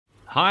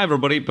Hi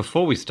everybody,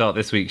 before we start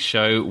this week's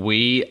show,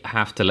 we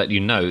have to let you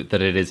know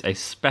that it is a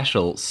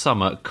special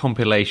summer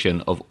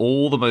compilation of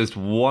all the most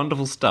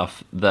wonderful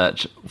stuff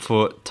that,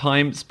 for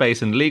time,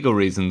 space and legal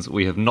reasons,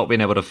 we have not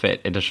been able to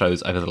fit into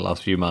shows over the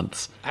last few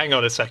months. Hang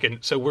on a second,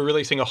 so we're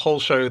releasing a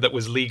whole show that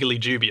was legally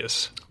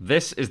dubious?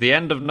 This is the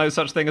end of No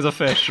Such Thing as a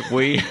Fish.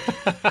 We're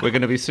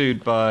going to be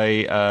sued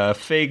by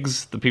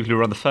Figs, the people who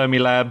run the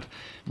Fermilab,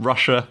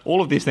 Russia.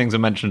 All of these things are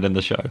mentioned in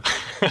the show.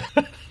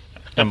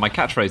 And my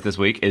catchphrase this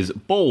week is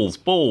balls,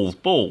 balls,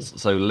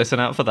 balls. So listen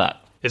out for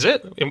that. Is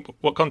it? In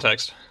what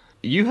context?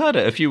 You heard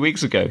it a few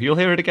weeks ago. You'll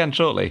hear it again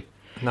shortly.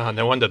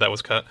 No wonder that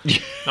was cut.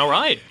 All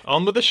right,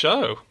 on with the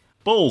show.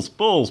 Balls,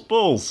 balls,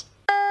 balls.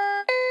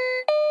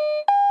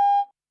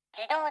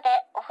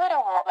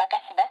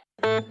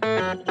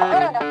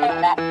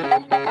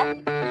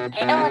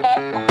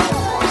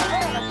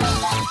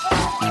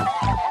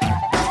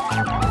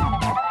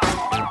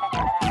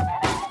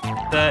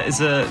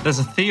 There's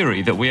a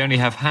theory that we only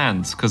have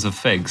hands because of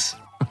figs.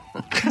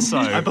 So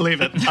I believe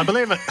it.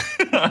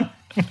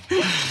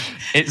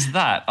 It's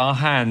that our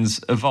hands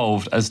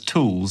evolved as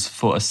tools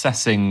for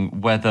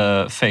assessing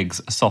whether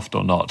figs are soft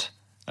or not.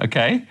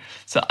 Okay?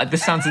 So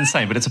this sounds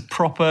insane, but it's a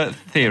proper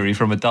theory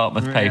from a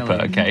Dartmouth paper,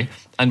 okay?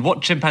 And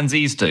what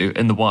chimpanzees do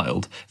in the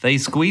wild, they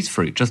squeeze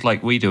fruit just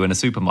like we do in a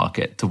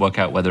supermarket to work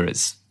out whether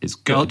it's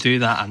good. Don't do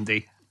that,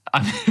 Andy.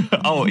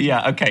 Oh,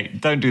 yeah, okay,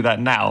 don't do that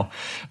now.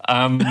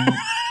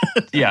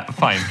 Yeah,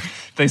 fine.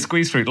 They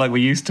squeeze fruit like we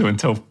used to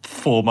until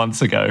 4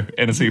 months ago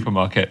in a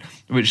supermarket,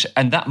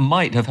 and that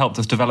might have helped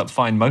us develop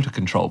fine motor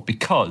control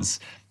because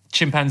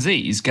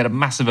chimpanzees get a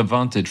massive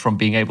advantage from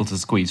being able to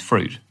squeeze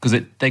fruit because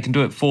they can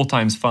do it 4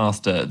 times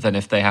faster than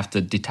if they have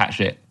to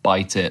detach it,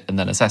 bite it, and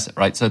then assess it,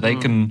 right? So they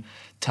can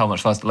tell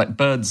much faster. Like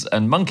birds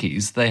and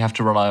monkeys, they have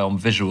to rely on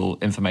visual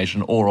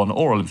information or on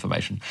oral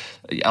information,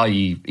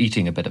 i.e.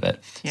 eating a bit of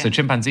it. Yeah. So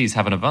chimpanzees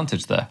have an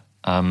advantage there.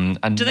 And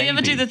do they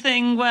ever do the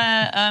thing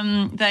where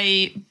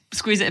they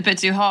squeeze it a bit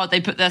too hard, they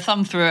put their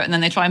thumb through it, and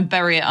then they try and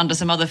bury it under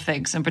some other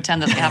figs and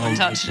pretend that they haven't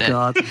touched it?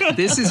 God,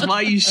 this is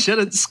why you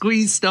shouldn't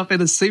squeeze stuff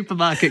in a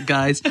supermarket,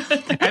 guys.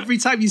 Every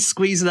time you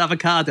squeeze an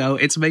avocado,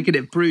 it's making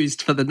it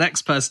bruised for the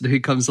next person who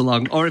comes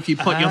along. Or if you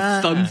put your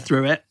thumb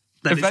through it,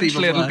 then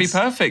eventually it'll be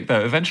perfect,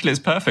 though. Eventually it's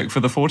perfect for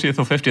the 40th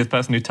or 50th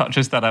person who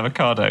touches that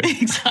avocado.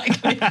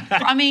 Exactly.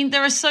 I mean,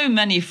 there are so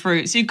many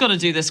fruits. You've got to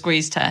do the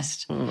squeeze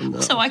test. Oh,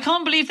 no. So I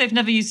can't believe they've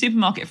never used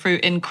supermarket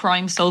fruit in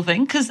crime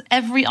solving because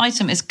every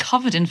item is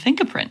covered in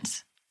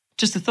fingerprints.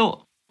 Just a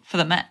thought for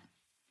the Met.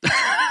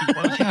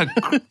 Well, yeah,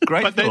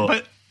 great thought.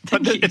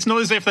 But it's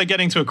not as if they're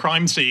getting to a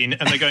crime scene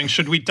and they're going,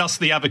 should we dust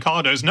the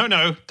avocados?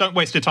 No, don't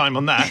waste your time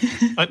on that.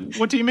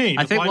 What do you mean?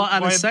 I think what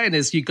Anna's saying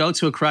is you go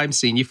to a crime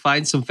scene, you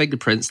find some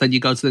fingerprints, then you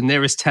go to the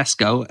nearest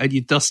Tesco and you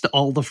dust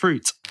all the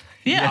fruit.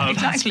 Yeah,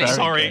 exactly.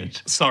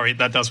 Sorry,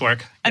 that does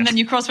work. And then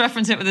you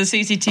cross-reference it with the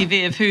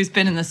CCTV of who's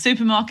been in the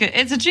supermarket.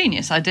 It's a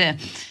genius idea.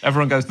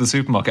 Everyone goes to the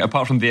supermarket,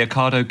 apart from the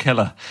avocado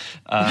killer.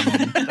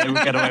 They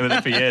would get away with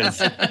it for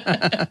years.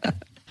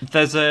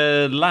 There's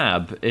a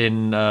lab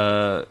in,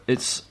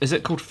 is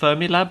it called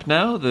Fermilab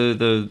now?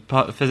 The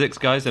physics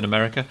guys in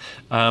America.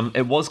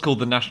 It was called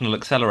the National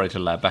Accelerator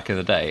Lab back in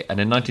the day. And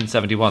in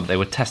 1971, they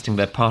were testing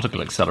their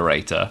particle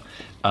accelerator.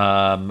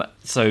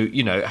 So,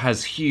 it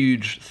has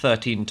huge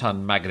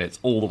 13-ton magnets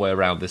all the way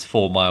around this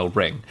 4-mile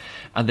ring.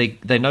 And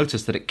they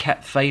noticed that it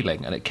kept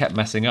failing and it kept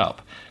messing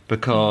up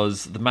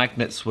because the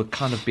magnets were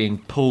kind of being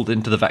pulled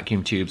into the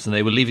vacuum tubes and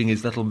they were leaving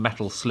these little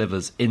metal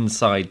slivers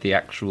inside the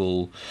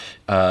actual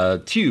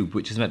tube,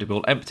 which is meant to be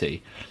all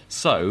empty.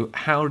 So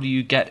how do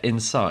you get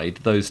inside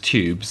those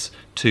tubes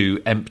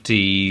to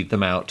empty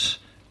them out?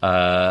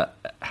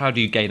 How do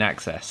you gain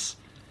access?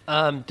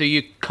 Do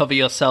you cover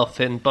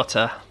yourself in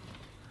butter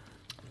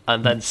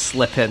and then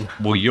slip in?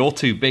 Well, you're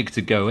too big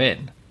to go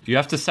in. You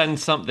have to send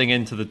something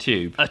into the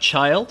tube. A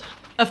child?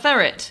 A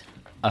ferret.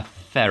 A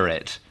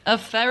ferret. A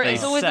ferret.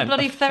 It's always a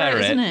bloody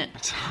ferret, isn't it?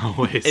 It's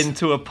always.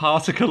 Into a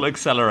particle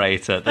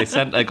accelerator. They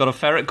got a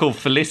ferret called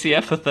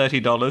Felicia for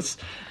 $30,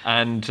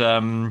 and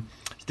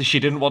she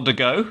didn't want to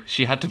go.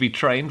 She had to be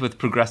trained with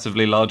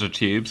progressively larger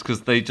tubes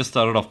because they just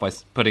started off by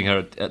putting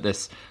her at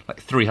this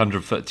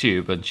 300-foot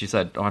tube, and she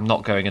said, I'm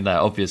not going in there,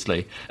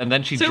 obviously. And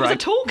then it was a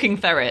talking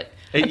ferret.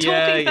 A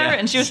talking ferret,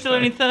 and she was still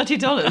only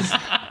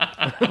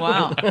 $30.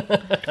 Wow.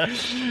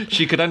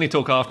 She could only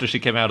talk after she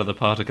came out of the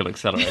particle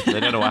accelerator. They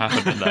don't know what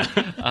happened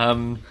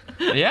in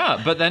there.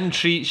 But then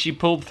she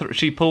pulled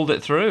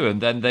it through,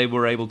 and then they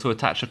were able to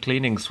attach a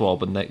cleaning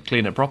swab and they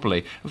clean it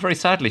properly. Very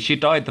sadly, she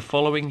died the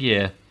following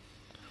year.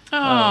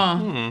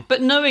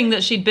 But knowing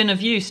that she'd been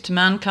of use to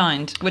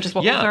mankind, which is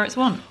what all ferrets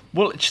want.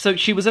 Well, so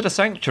she was at a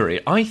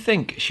sanctuary. I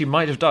think she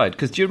might have died,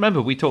 because do you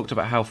remember we talked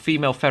about how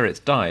female ferrets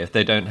die if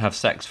they don't have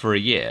sex for a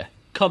year?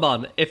 Come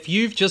on, if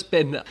you've just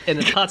been in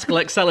a particle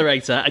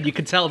accelerator and you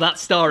can tell that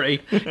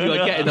story, you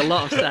are getting a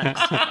lot of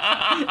sex.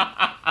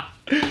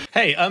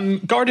 Hey,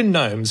 garden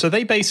gnomes, are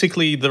they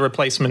basically the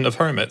replacement of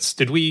hermits?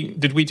 Did we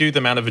do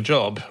them out of a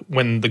job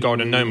when the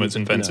garden gnome was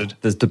invented?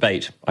 There's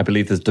debate. I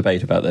believe there's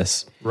debate about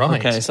this. Right.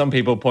 Okay. Some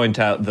people point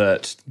out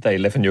that they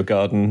live in your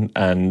garden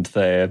and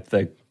they're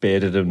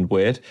bearded and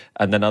weird,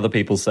 and then other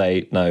people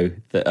say no,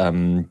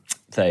 that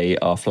they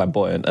are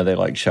flamboyant and they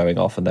like showing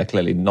off, and they're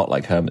clearly not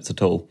like hermits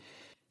at all.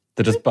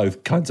 They're just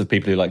both kinds of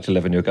people who like to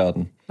live in your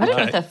garden. I don't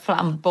know if they're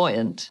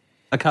flamboyant.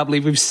 I can't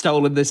believe we've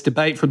stolen this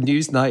debate from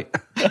Newsnight.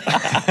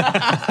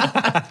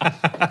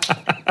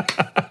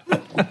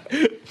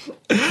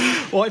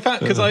 Well, I found,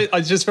 because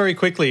I just very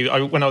quickly,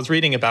 when I was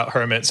reading about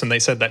hermits and they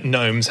said that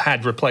gnomes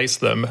had replaced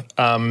them,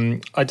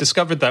 I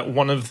discovered that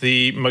one of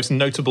the most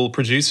notable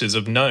producers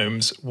of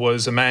gnomes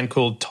was a man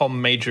called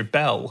Tom Major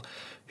Bell,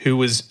 who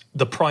was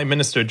the Prime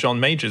Minister John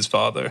Major's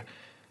father.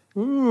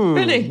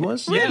 Really?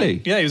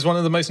 Really? Yeah, he was one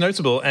of the most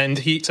notable. And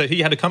he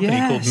had a company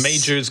called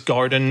Major's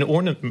Garden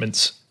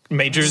Ornaments.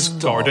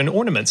 Garden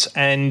Ornaments.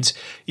 And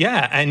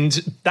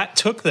that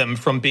took them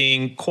from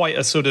being quite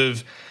a sort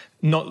of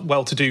not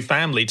well-to-do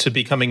family to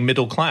becoming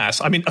middle class.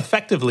 I mean,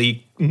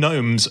 effectively,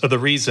 gnomes are the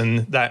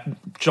reason that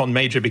John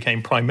Major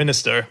became prime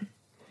minister.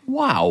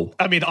 Wow.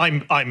 I mean,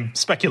 I'm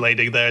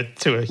speculating there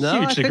to a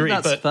huge degree.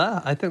 I think that's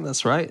fair. I think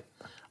that's right.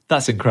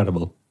 That's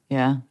incredible.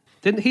 Yeah.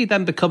 Didn't he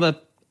then become a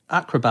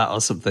acrobat or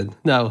something?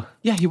 No.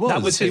 Yeah, he was.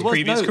 That was his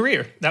previous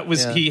career. That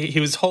was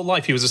his whole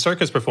life. He was a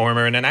circus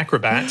performer and an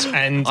acrobat.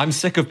 And I'm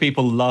sick of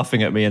people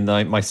laughing at me in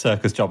my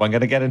circus job. I'm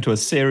going to get into a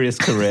serious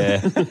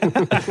career.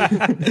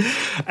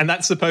 And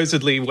that's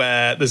supposedly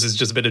where, this is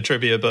just a bit of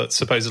trivia, but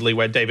supposedly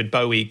where David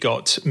Bowie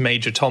got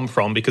Major Tom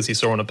from, because he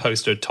saw on a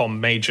poster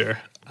Tom Major.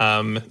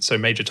 So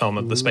Major Tom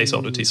of the Space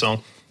Oddity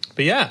song.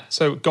 But yeah,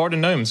 so Garden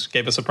Gnomes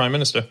gave us a prime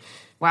minister.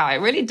 Wow,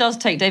 it really does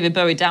take David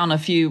Bowie down a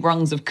few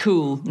rungs of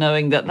cool,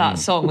 knowing that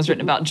song was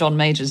written about John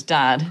Major's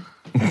dad.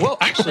 Well,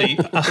 actually,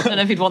 I don't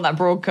know if he'd want that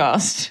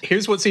broadcast.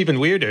 Here's what's even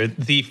weirder.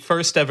 The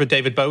first ever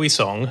David Bowie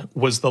song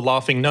was The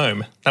Laughing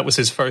Gnome. That was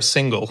his first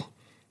single.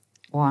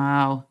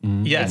 Wow.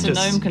 Yeah, It's a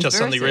gnome just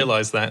suddenly conspiracy.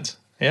 realised that.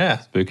 Yeah.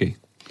 Spooky.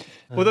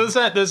 Well, there's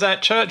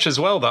that church as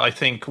well that I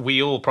think we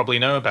all probably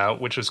know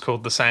about, which was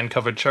called the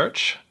Sand-Covered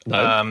Church.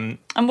 No.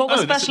 And what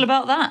was special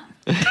about that?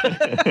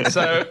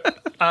 So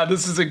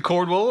this is in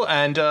Cornwall,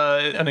 and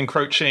an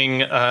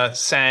encroaching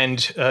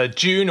sand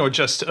dune, or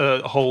just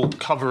a whole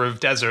cover of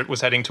desert,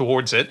 was heading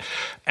towards it.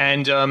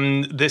 And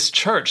this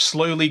church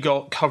slowly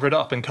got covered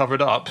up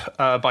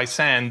by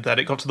sand, that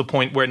it got to the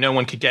point where no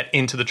one could get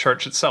into the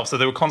church itself. So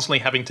they were constantly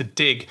having to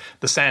dig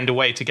the sand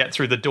away to get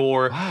through the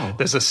door. Wow.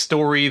 There's a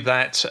story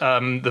that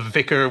the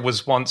vicar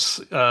was once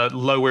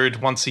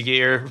lowered once a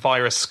year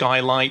via a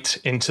skylight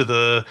into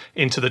the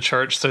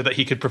church so that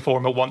he could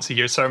perform a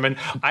once-a-year sermon.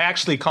 I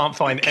actually can't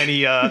find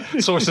any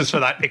sources for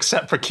that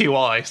except for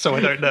QI, so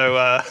I don't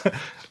know.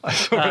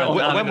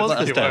 When was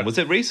this done? Was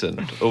it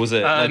recent? Or was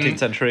it 19th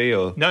century?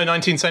 Or No,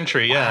 19th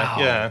century, yeah.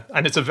 Wow. Yeah.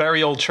 And it's a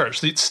very old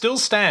church. It still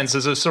stands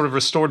as a sort of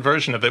restored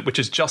version of it, which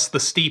is just the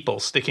steeple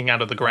sticking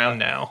out of the ground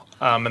now.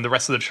 And the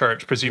rest of the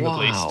church,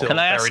 presumably, Wow. still Can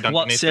I buried ask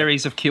what underneath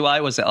series of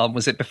QI was it on?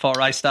 Was it before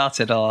I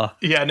started or?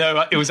 Yeah,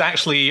 no, it was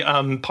actually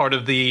part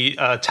of the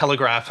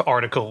Telegraph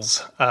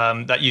articles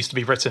that used to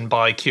be written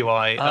by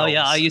QI. Oh,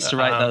 yeah, I used to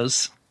write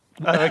those.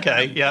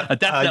 Okay, yeah. A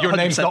definite Your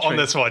name's not 100% on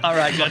this one. All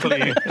right,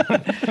 Luckily.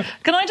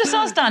 Can I just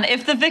ask, Dan,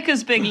 if the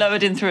vicar's being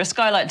lowered in through a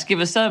skylight to give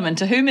a sermon,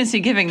 to whom is he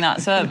giving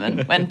that sermon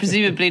when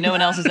presumably no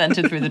one else has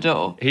entered through the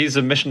door? he's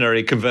a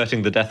missionary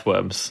converting the death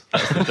worms.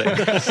 That's the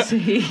thing.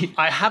 See?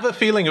 I have a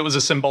feeling it was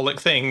a symbolic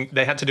thing.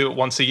 They had to do it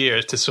once a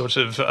year to sort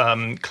of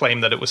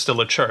claim that it was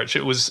still a church.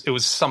 It was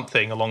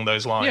something along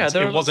those lines. Yeah,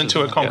 there are it wasn't lots to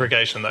of a them,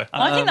 congregation, though.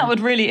 I think that would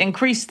really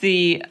increase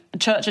the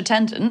church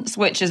attendance,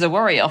 which is a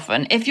worry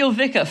often. If your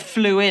vicar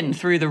flew in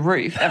through the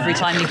roof every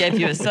time he gave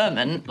you a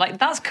sermon, like,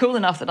 that's cool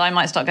enough that I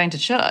might start going to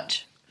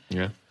church.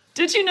 Yeah.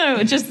 Did you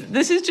know,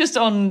 this is just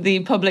on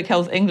the Public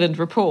Health England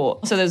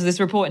report. So there's this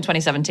report in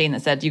 2017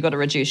 that said you've got to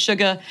reduce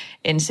sugar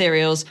in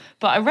cereals.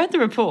 But I read the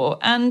report,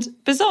 and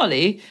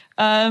bizarrely,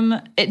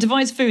 it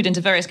divides food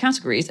into various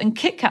categories, and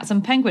Kit Kats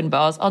and Penguin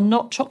bars are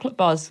not chocolate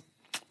bars.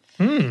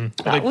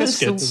 Like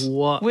biscuits.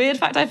 What? Weird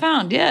fact I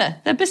found. Yeah,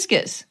 they're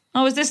biscuits.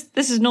 Oh, this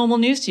is normal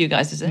news to you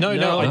guys, is it?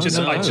 No, I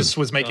just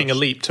was making Gosh. a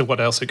leap to what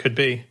else it could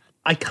be.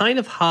 I kind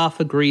of half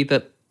agree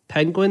that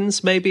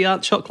penguins maybe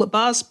aren't chocolate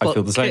bars, but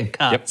feel the same. Kit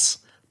Kats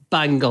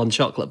bang on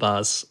chocolate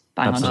bars.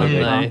 Bang on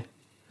Absolutely. chocolate bar.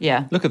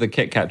 Yeah. Look at the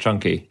Kit Kat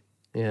Chunky.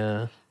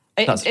 Yeah.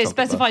 That's It chocolate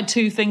specified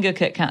 2 finger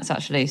Kit Kats,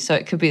 actually, so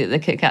it could be that the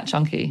Kit Kat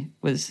Chunky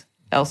was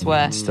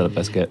elsewhere. Still a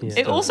biscuit.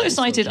 It also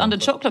cited under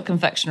chocolate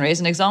confectionery as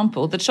an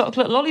example the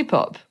chocolate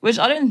lollipop, which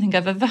I don't think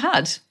I've ever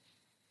had.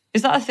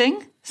 Is that a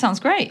thing?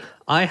 Sounds great.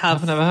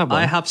 I've never had one.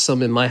 I have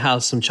some in my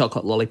house, some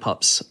chocolate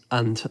lollipops,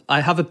 and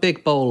I have a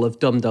big bowl of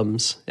Dum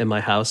Dums in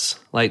my house.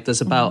 Like,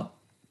 there's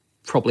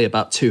probably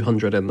about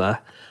 200 in there,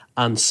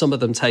 and some of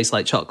them taste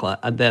like chocolate,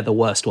 and they're the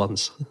worst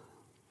ones.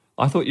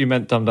 I thought you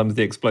meant Dum Dums,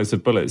 the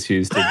explosive bullets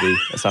used in the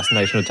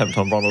assassination attempt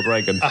on Ronald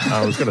Reagan.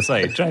 I was going to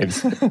say,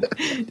 James,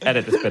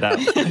 edit this bit out.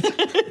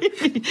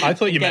 I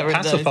thought you Get meant rid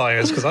of those.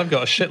 pacifiers because I've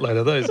got a shitload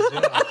of those as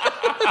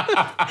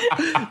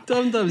well.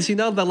 Dum-dums,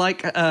 they're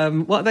like,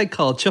 what are they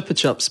called? Chupa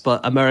Chups,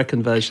 but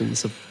American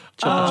versions of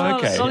Chupa Chups.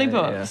 okay.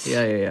 Lollipops.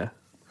 Yeah.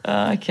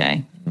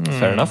 Okay.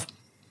 Fair enough.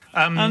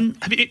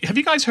 Have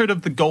you guys heard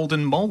of the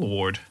Golden Mole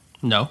Award?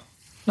 No.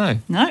 No.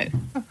 No.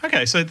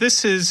 Okay, so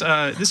this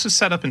was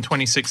set up in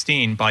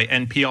 2016 by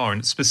NPR, and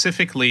it's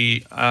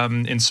specifically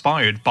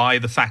inspired by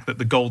the fact that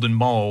the golden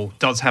mole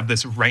does have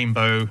this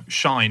rainbow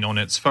shine on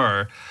its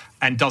fur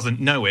and doesn't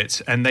know it,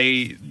 and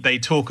they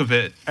talk of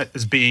it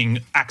as being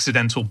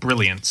accidental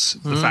brilliance.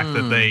 The fact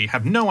that they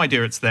have no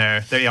idea it's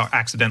there, they are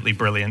accidentally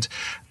brilliant.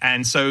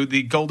 And so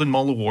the Golden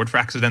Mole Award for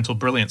Accidental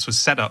Brilliance was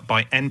set up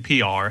by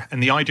NPR,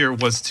 and the idea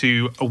was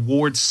to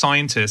award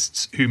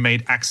scientists who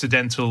made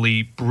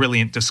accidentally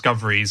brilliant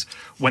discoveries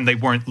when they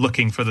weren't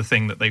looking for the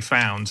thing that they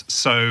found.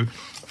 So,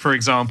 for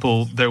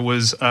example, there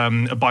was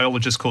a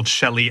biologist called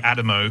Shelley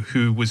Adamo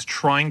who was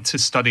trying to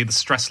study the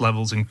stress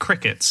levels in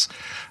crickets.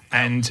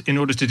 And in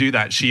order to do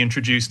that, she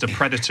introduced a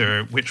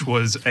predator, which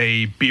was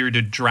a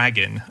bearded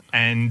dragon.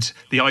 And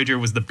the idea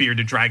was the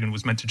bearded dragon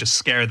was meant to just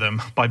scare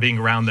them by being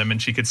around them,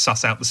 and she could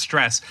suss out the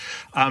stress.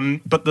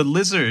 But the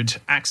lizard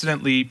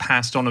accidentally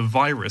passed on a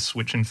virus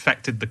which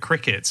infected the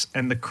crickets.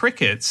 And the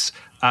crickets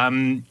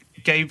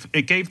gave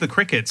the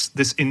crickets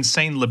this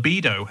insane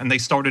libido, and they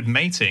started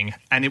mating.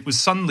 And it was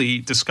suddenly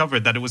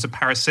discovered that it was a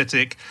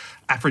parasitic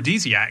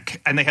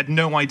aphrodisiac, and they had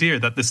no idea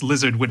that this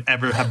lizard would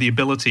ever have the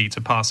ability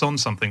to pass on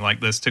something like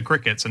this to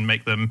crickets and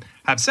make them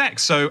have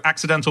sex. So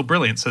accidental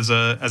brilliance as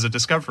a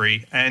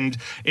discovery, and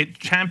it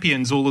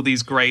champions all of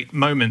these great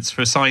moments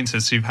for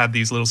scientists who've had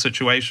these little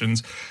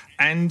situations.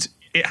 And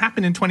it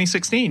happened in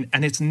 2016,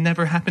 and it's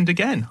never happened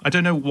again. I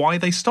don't know why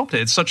they stopped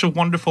it. It's such a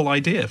wonderful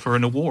idea for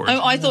an award.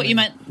 Oh, I thought you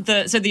meant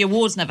the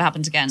awards never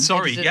happened again.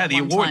 Sorry, They just did it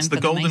the one awards, time the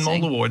for Golden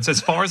mating. Mole Awards,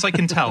 as far as I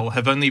can tell,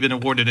 have only been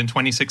awarded in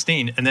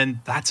 2016, and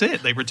then that's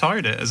it. They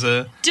retired it as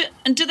a...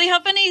 Do they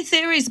have any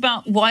theories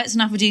about why it's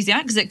an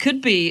aphrodisiac? Because it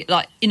could be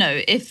like,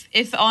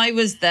 if I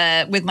was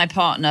there with my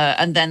partner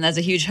and then there's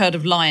a huge herd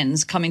of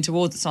lions coming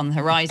towards us on the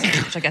horizon,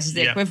 which I guess is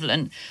the Yeah.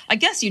 equivalent, I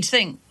guess you'd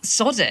think,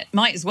 sod it,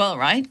 might as well,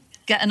 right?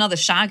 Get another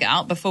shag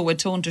out before we're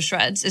torn to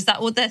shreds. Is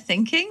that what they're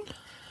thinking?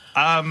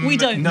 We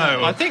don't know.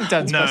 No. I think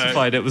Dan No.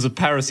 specified it was a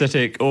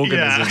parasitic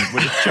organism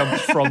which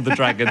jumped from the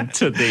dragon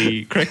to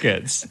the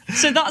crickets.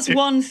 So that's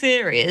one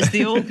theory, is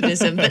the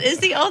organism. But is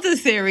the other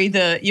theory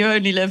the you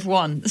only live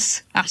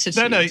once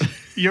attitude? No,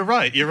 you're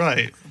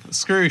right.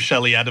 Screw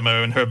Shelley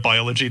Adamo and her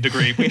biology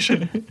degree. We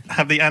should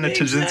have the Anna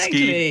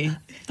Ptaszynski. Exactly.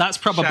 That's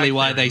probably Shag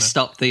why theory, they man.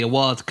 stopped the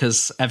award,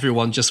 because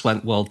everyone just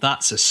went, well,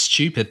 that's a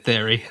stupid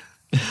theory.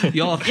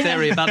 Your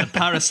theory about the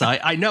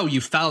parasite, I know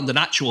you found an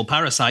actual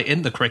parasite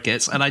in the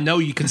crickets, and I know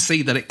you can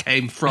see that it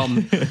came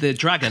from the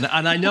dragon,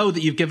 and I know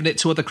that you've given it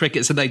to other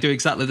crickets and they do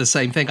exactly the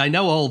same thing. I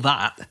know all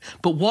that.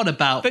 But what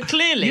about... But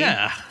clearly,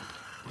 Yeah.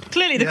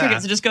 the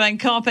crickets are just going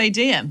carpe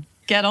diem.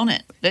 Get on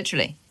it,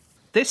 literally.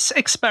 This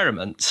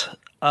experiment,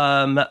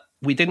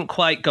 we didn't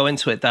quite go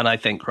into it then, I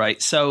think,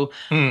 right? So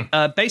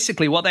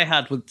basically what they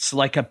had was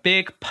like a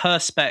big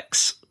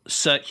Perspex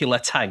circular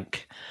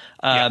tank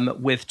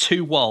with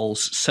two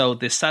walls, so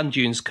the sand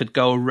dunes could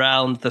go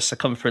around the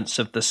circumference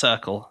of the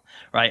circle,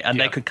 right? And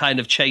they could kind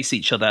of chase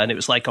each other, and it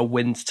was like a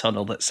wind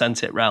tunnel that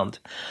sent it round.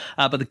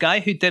 But the guy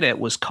who did it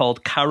was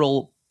called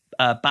Carol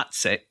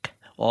Batchick,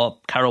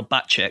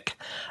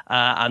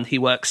 and he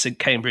works at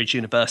Cambridge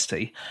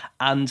University.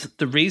 And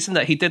the reason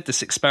that he did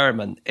this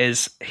experiment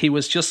is he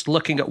was just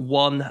looking at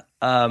one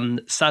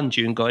sand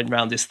dune going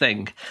around this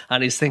thing,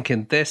 and he's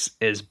thinking, this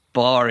is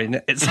boring.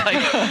 It's like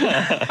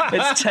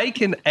it's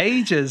taken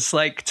ages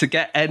like to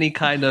get any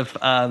kind of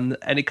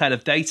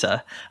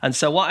data. And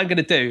so what I'm going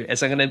to do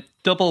is I'm going to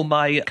double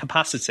my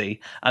capacity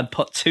and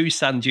put two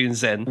sand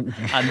dunes in,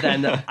 and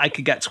then I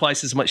could get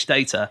twice as much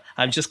data.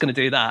 I'm just going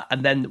to do that.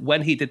 And then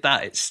when he did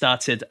that, it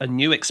started a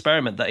new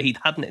experiment that he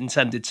hadn't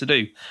intended to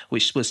do,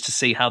 which was to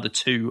see how the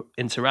two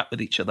interact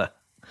with each other.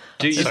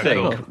 Do you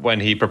think when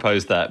he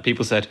proposed that,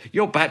 people said,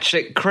 "You're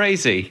batshit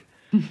crazy"?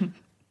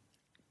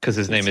 Because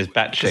his name is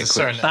Batchick. It's a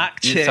surname.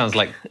 It sounds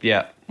like,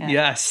 yeah.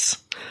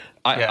 Yes.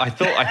 I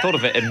thought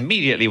of it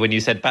immediately when you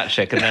said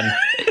Batchick, and then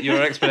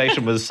your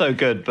explanation was so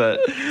good, but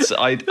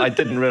I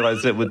didn't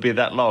realise it would be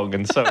that long,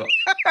 and so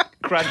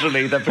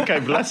gradually there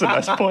became less and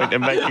less point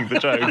in making the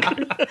joke.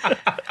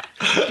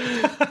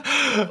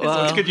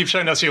 So it's good you've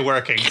shown us your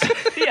workings.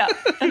 Yeah,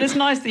 and it's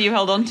nice that you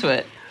held on to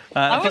it.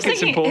 I think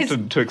it's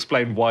important to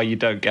explain why you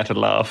don't get a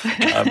laugh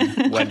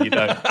when you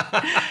don't.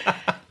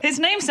 His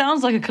name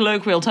sounds like a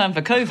colloquial term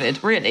for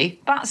COVID, really.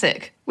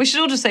 Batsick. We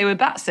should all just say we're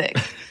batsick.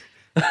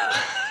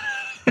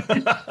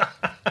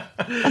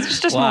 That's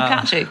just more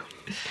catchy.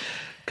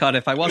 God,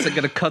 if I wasn't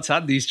going to cut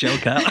Andy's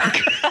joke out.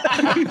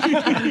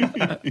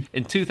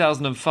 In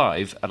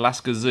 2005,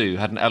 Alaska Zoo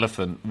had an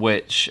elephant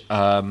which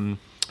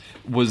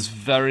was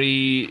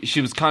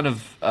she was kind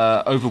of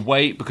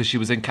overweight because she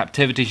was in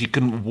captivity. She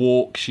couldn't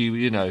walk.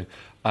 So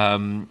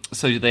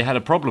they had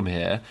a problem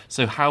here.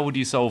 So how would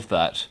you solve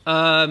that?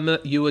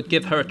 You would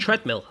give her a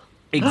treadmill.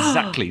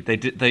 Exactly.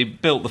 They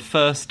built the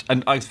first,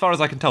 and as far as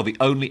I can tell, the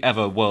only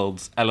ever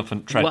world's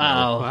elephant treadmill.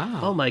 Wow.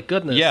 Oh my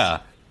goodness. Yeah.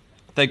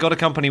 They got a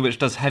company which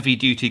does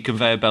heavy-duty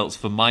conveyor belts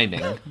for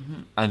mining,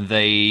 and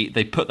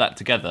they put that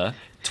together,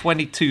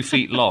 22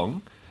 feet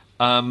long,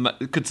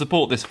 could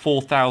support this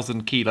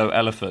 4,000-kilo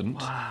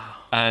elephant. Wow.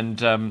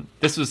 And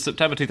this was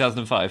September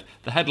 2005.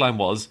 The headline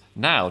was,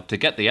 "Now, to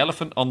get the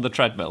elephant on the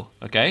treadmill,"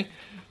 okay?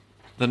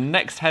 The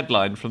next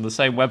headline from the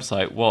same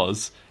website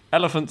was,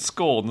 "Elephant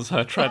scorns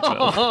her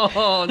treadmill."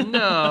 Oh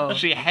no.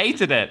 She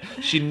hated it.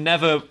 She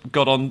never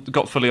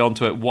got fully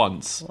onto it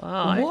once.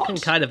 Wow, I can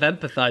kind of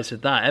empathise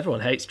with that.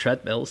 Everyone hates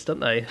treadmills, don't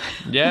they?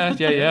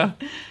 Yeah.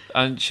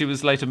 And she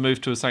was later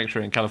moved to a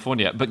sanctuary in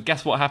California. But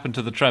guess what happened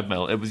to the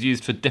treadmill? It was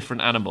used for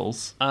different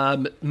animals.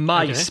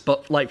 Mice,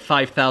 but like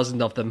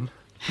 5,000 of them.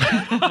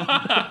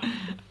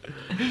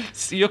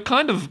 So you're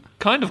kind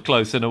of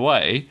close in a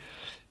way.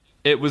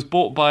 It was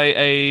bought by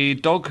a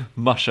dog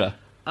musher.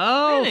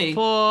 Oh, Really?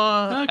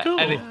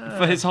 Cool.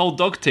 For his whole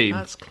dog team.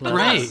 That's clever.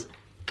 Great.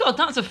 God,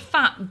 that's a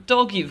fat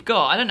dog you've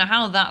got. I don't know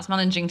how that's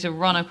managing to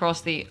run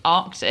across the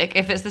Arctic.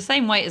 If it's the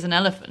same weight as an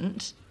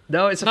elephant.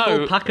 No, it's a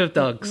full pack of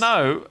dogs.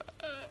 No,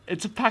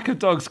 it's a pack of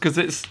dogs because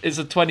it's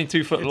a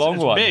 22-foot long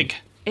one. Big.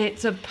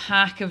 It's a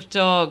pack of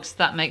dogs.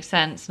 That makes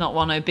sense. Not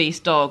one obese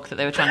dog that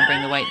they were trying to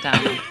bring the weight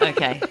down.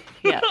 Okay.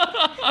 Yeah.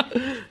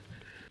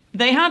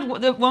 They had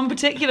one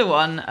particular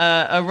one,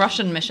 a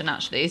Russian mission,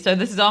 actually. So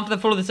this is after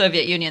the fall of the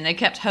Soviet Union. They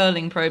kept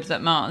hurling probes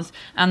at Mars.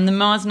 And the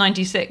Mars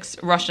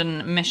 96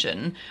 Russian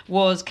mission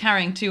was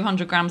carrying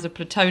 200 grams of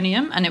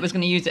plutonium, and it was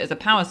going to use it as a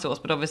power source,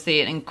 but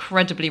obviously an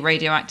incredibly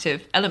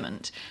radioactive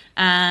element.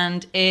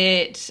 And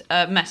it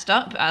messed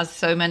up, as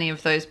so many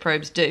of those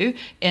probes do.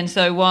 And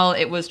so while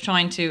it was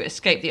trying to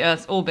escape the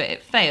Earth's orbit,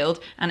 it failed,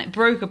 and it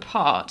broke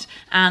apart.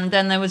 And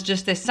then there was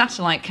just this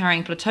satellite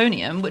carrying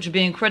plutonium, which would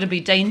be incredibly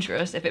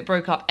dangerous if it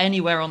broke up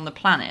anywhere on the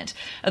planet,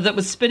 that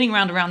was spinning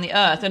around the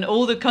Earth. And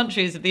all the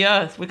countries of the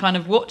Earth were kind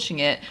of watching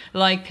it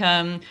like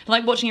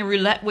watching a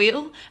roulette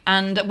wheel.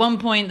 And at one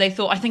point they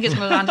thought, I think it's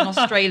going to land in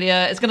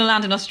Australia. It's going to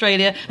land in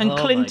Australia. And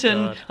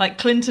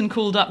Clinton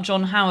called up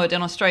John Howard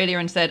in Australia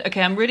and said,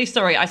 okay, I'm really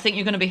sorry, I think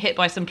you're going to be hit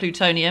by some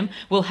plutonium.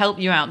 We'll help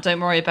you out. Don't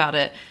worry about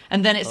it.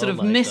 And then it sort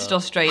of missed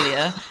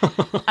Australia.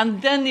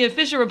 And then the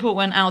official report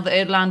went out that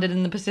it landed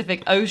in the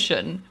Pacific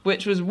Ocean,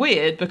 which was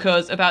weird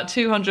because about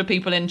 200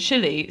 people in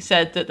Chile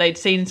said that they'd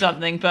seen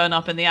something burn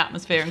up in the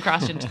atmosphere and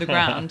crash into the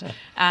ground.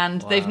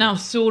 And they've now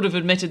sort of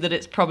admitted that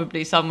it's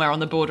probably somewhere on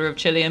the border of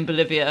Chile and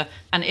Bolivia.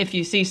 And if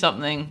you see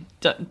something,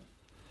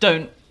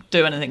 don't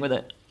do anything with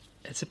it.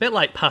 It's a bit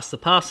like Pass the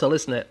Parcel,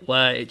 isn't it?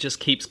 Where it just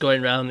keeps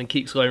going round and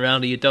keeps going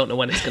round and you don't know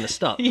when it's going to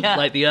stop. Yeah.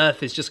 Like the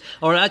Earth is just...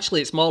 Or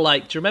actually, it's more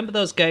like... Do you remember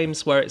those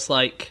games where it's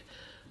like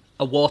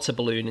a water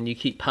balloon and you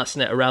keep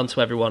passing it around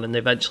to everyone and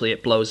eventually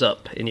it blows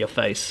up in your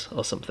face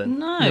or something?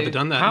 No. Never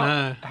done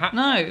that,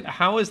 No.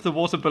 How is the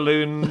water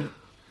balloon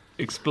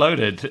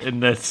exploded in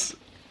this?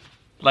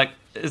 Like,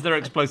 is there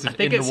explosives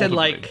in the water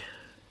balloon?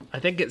 I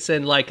think it's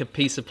in like a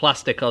piece of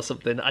plastic or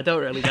something. I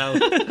don't really know.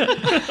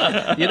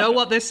 You know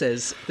what this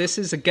is? This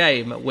is a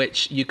game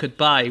which you could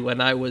buy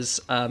when I was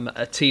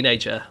a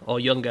teenager or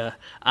younger,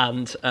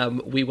 and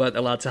we weren't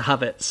allowed to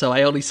have it. So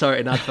I only saw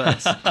it in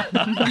adverts.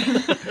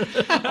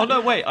 Oh,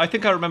 no, wait. I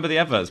think I remember the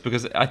adverts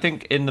because I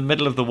think in the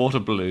middle of the water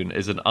balloon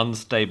is an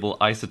unstable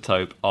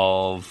isotope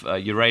of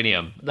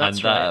uranium.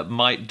 That's that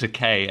might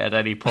decay at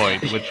any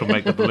point, which will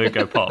make the balloon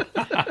go pop.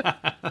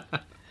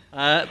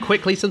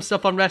 Quickly, some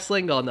stuff on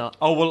wrestling or not?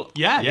 Oh, well,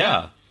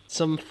 yeah.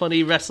 Some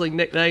funny wrestling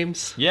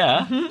nicknames.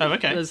 Yeah. Oh,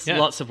 okay. There's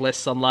lots of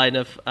lists online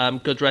of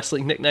good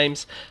wrestling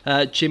nicknames.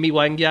 Jimmy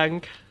Wang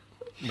Yang.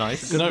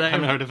 Nice. No, I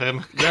haven't heard of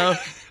him. No.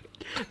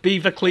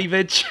 Beaver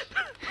Cleavage.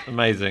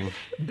 Amazing.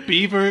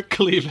 Beaver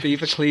cleavage.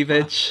 Beaver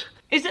Cleavage.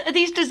 Are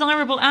these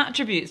desirable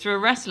attributes for a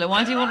wrestler?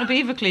 Why do you want a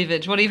beaver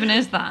cleavage? What even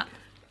is that?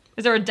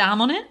 Is there a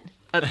dam on it?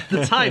 At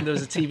the time, there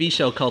was a TV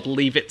show called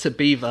Leave It to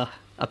Beaver,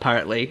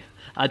 apparently.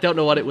 I don't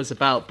know what it was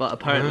about, but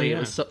apparently it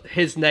was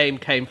his name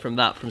came from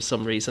that for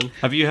some reason.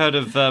 Have you heard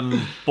of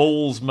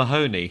Balls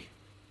Mahoney?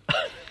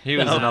 He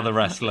was another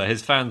wrestler.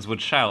 His fans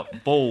would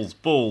shout, "Balls,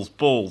 balls,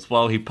 balls,"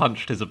 while he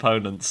punched his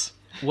opponents.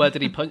 Where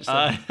did he punch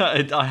them?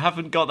 I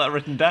haven't got that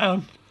written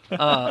down.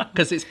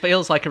 Because it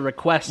feels like a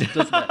request,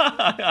 doesn't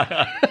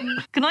it?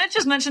 Can I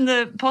just mention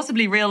the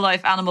possibly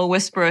real-life animal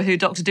whisperer who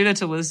Dr.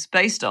 Dolittle was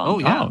based on? Oh,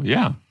 yeah. Oh,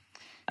 yeah.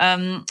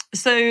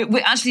 So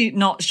we're actually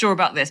not sure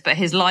about this, but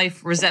his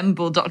life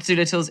resembled Dr.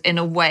 Dolittle's in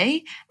a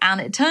way. And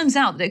it turns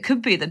out that it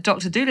could be that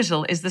Dr.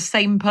 Dolittle is the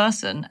same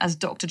person as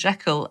Dr.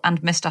 Jekyll and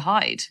Mr.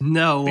 Hyde.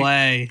 No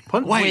way.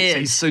 What? Weird.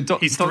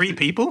 He's three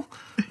people?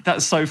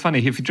 That's so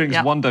funny. If he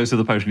drinks one dose of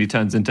the potion, he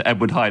turns into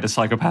Edward Hyde, a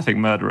psychopathic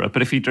murderer.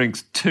 But if he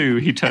drinks two,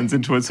 he turns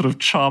into a sort of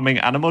charming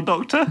animal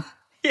doctor.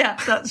 Yeah,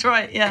 that's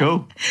right. Yeah.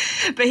 Cool.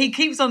 But he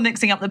keeps on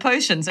mixing up the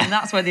potions, and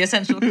that's where the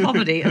essential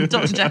comedy of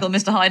Dr. Jekyll,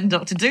 Mr. Hyde, and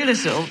Dr.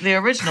 Dolittle, the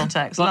original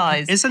text,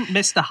 lies. Isn't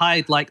Mr.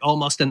 Hyde like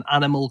almost an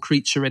animal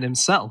creature in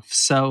himself?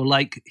 So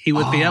like he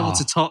would be able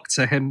to talk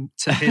to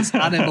his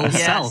animal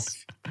self.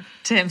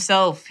 To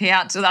himself.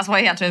 That's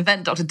why he had to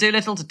invent Dr.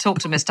 Dolittle to talk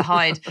to Mr.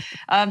 Hyde.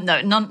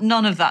 No,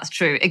 none of that's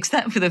true,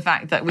 except for the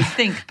fact that we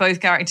think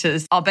both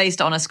characters are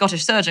based on a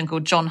Scottish surgeon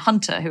called John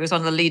Hunter, who was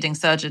one of the leading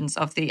surgeons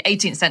of the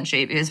 18th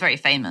century. He was very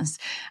famous.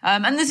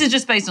 And this is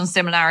just based on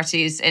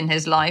similarities in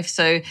his life.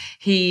 So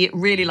he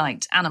really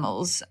liked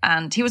animals.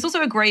 And he was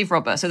also a grave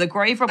robber. So the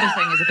grave robber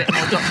thing is a bit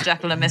more Dr.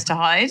 Jekyll and Mr.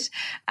 Hyde.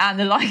 And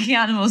the liking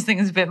animals thing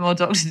is a bit more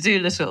Dr.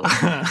 Dolittle.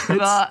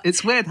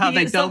 It's weird how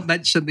they don't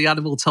mention the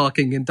animal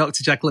talking in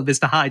Dr. Jekyll and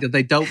Mr. Hyde, and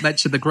they don't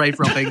mention the grave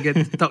robbing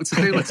in Dr.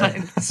 Dolittle.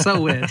 It's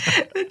so weird.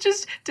 They're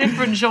just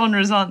different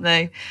genres, aren't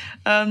they?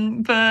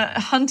 But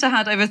Hunter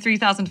had over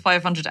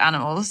 3,500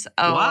 animals.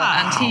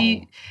 Wow.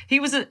 And he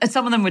was,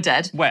 some of them were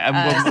dead. Wait,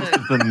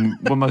 and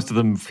were most of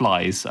them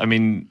flies? I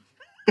mean,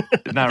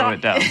 narrow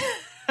it down.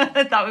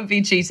 That would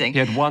be cheating. He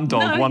had one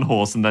dog, one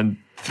horse, and then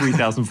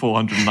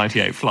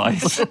 3,498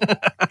 flies.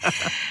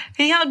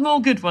 He had more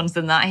good ones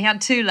than that. He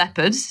had 2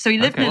 leopards. So he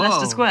lived in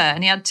Leicester Square,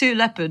 and he had 2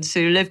 leopards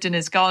who lived in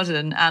his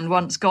garden and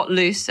once got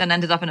loose and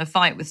ended up in a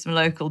fight with some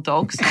local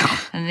dogs.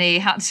 And he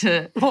had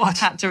to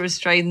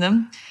restrain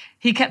them.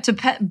 He kept a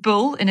pet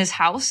bull in his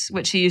house,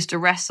 which he used to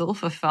wrestle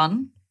for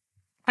fun.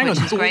 Hang on,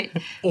 which is great.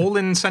 All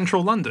in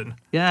central London?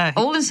 Yeah.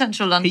 All in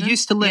central London. He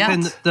used to live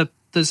in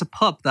there's a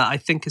pub that I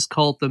think is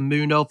called the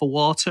Moon Over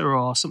Water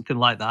or something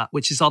like that,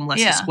 which is on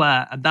Leicester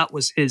Square, and that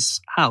was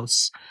his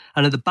house.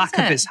 And at the back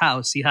of his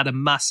house, he had a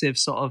massive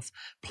sort of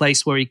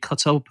place where he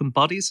cut open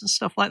bodies and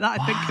stuff like that,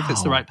 I think, if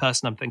it's the right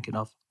person I'm thinking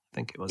of. I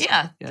think it was.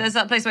 Yeah, there's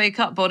that place where he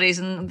cut bodies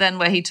and then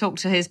where he talked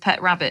to his pet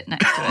rabbit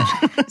next to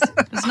it.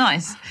 It was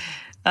nice.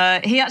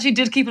 He actually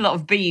did keep a lot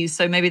of bees,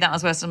 so maybe that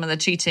was where some of the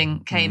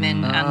cheating came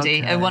in,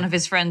 Andy. Okay. One of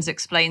his friends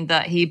explained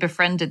that he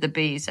befriended the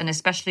bees, and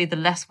especially the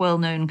less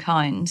well-known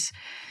kinds.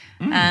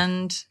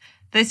 And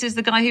this is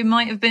the guy who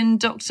might have been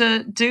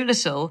Dr.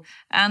 Dolittle.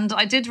 And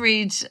I did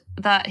read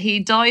that he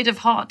died of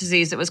heart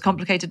disease that was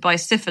complicated by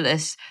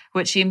syphilis,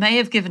 which he may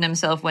have given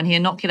himself when he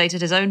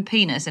inoculated his own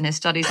penis in his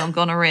studies on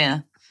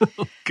gonorrhea.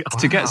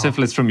 To get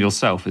syphilis from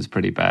yourself is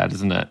pretty bad,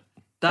 isn't it?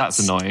 That's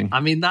annoying.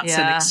 I mean, that's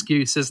an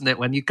excuse, isn't it?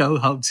 When you go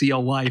home to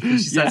your wife and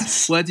she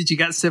says, "Where did you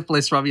get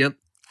syphilis from?" You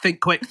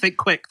think quick, think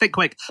quick, think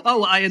quick.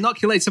 Oh, I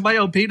inoculated my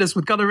own penis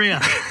with gonorrhea.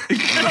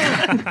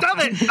 Damn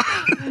it!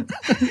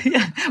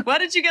 Where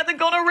did you get the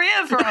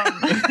gonorrhea from?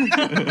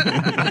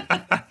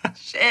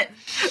 Shit.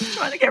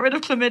 Trying to get rid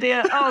of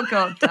chlamydia. Oh,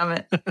 God damn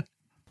it.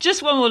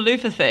 Just one more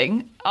loofah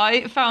thing.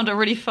 I found a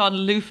really fun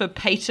loofah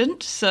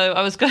patent. So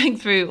I was going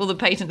through all the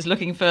patents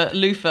looking for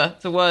loofah,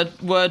 the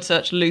word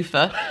search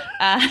loofah.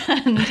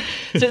 And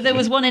so there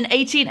was one in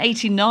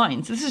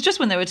 1889. So this is just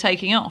when they were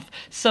taking off.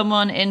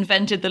 Someone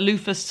invented the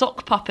loofah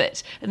sock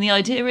puppet. And the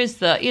idea is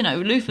that,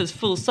 loofahs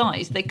full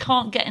size, they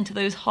can't get into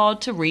those hard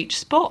to reach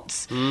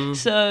spots.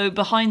 So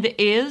behind the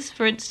ears,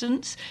 for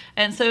instance.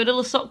 And so a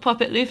little sock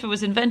puppet loofah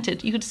was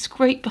invented. You could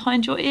scrape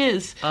behind your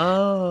ears.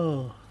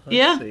 Oh.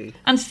 See.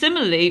 And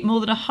similarly, more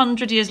than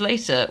 100 years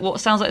later,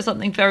 what sounds like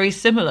something very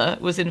similar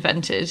was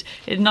invented.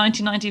 In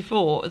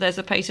 1994, there's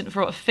a patent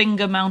for a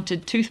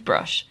finger-mounted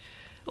toothbrush.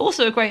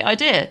 Also a great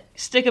idea.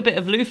 Stick a bit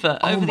of loofah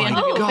over the end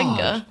of your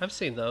finger. I've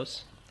seen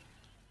those.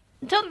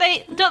 Don't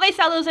they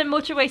sell those in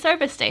motorway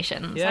service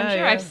stations? Yeah, I'm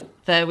sure yeah.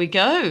 There we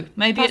go.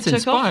 Maybe That's it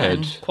took off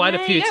inspired. then. Quite a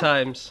few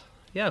times.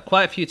 Yeah,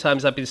 quite a few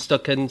times I've been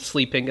stuck in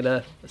sleeping in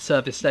a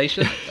service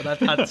station and I've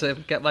had to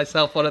get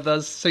myself one of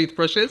those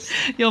toothbrushes.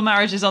 Your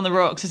marriage is on the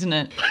rocks, isn't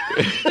it?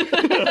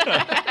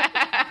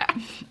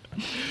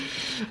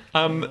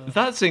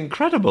 That's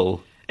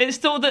incredible. It's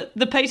thought that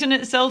the patent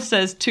itself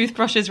says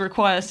toothbrushes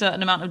require a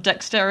certain amount of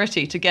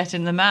dexterity to get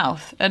in the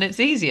mouth, and it's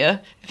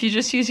easier if you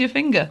just use your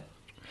finger.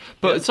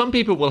 But some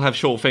people will have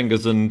short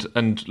fingers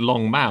and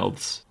long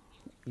mouths.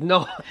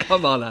 No,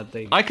 come on,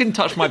 Andy. I can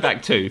touch my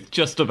back tooth,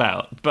 just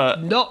about,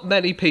 but... Not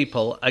many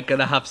people are going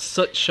to have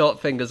such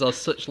short fingers or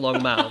such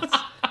long mouths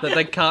that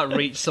they can't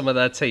reach some of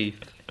their teeth.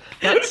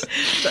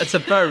 That's a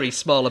very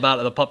small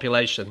amount of the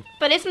population.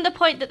 But isn't the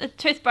point that the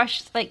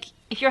toothbrush, like,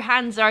 if your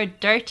hands are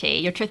dirty,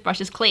 your toothbrush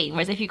is clean,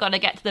 whereas if you've got to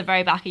get to the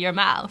very back of your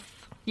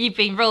mouth, you've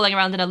been rolling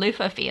around in a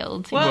loofah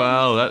field.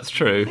 Well, that's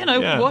true.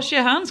 Wash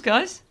your hands,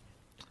 guys.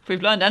 If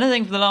we've learned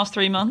anything for the last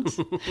 3 months.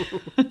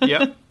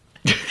 Yep.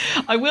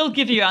 I will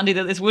give you, Andy,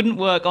 that this wouldn't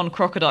work on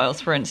crocodiles,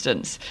 for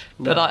instance.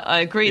 But I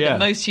agree that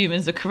most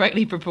humans are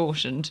correctly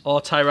proportioned.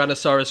 Or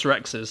Tyrannosaurus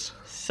rexes.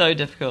 So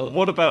difficult.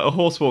 What about a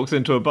horse walks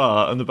into a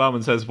bar and the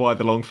barman says, "Why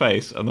the long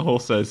face?" And the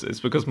horse says,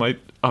 "It's because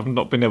I've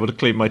not been able to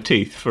clean my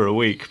teeth for a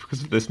week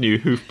because of this new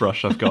hoof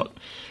brush I've got."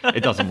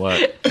 It doesn't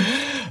work.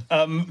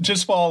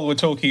 Just while we're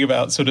talking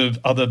about sort of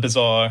other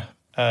bizarre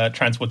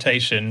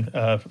transportation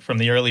from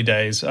the early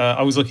days,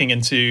 I was looking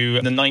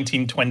into the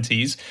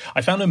 1920s.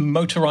 I found a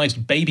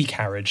motorized baby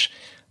carriage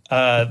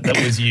that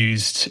was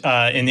used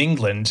in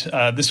England.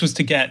 This was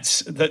to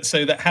get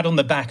that had on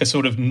the back a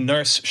sort of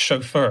nurse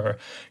chauffeur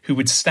who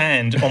would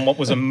stand on what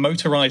was a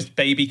motorized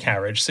baby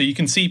carriage. So you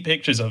can see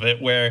pictures of it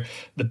where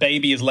the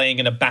baby is laying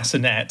in a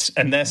bassinet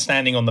and they're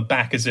standing on the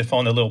back as if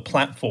on a little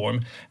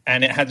platform.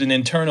 And it had an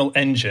internal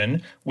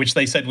engine, which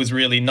they said was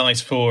really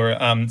nice for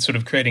sort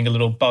of creating a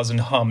little buzz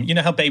and hum. You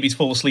know how babies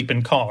fall asleep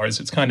in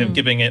cars? It's kind of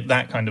giving it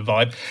that kind of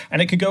vibe.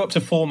 And it could go up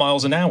to 4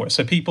 miles an hour.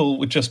 So people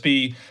would just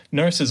be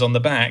nurses on the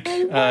back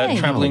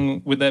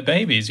traveling with their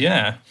babies.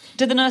 Yeah.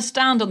 Did the nurse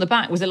stand on the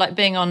back? Was it like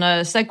being on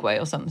a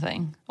Segway or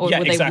something? Or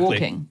were they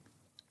walking?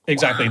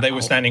 Exactly. Wow. They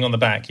were standing on the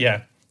back.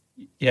 Yeah.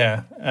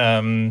 Yeah.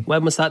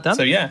 When was that done?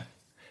 So, yeah.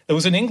 It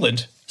was in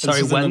England.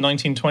 Sorry, this was in the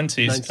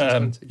 1920s.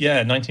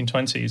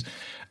 1920s.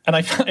 And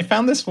I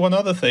found this one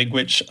other thing,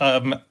 which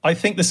I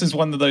think this is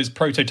one of those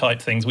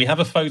prototype things. We have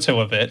a photo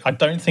of it. I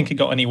don't think it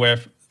got anywhere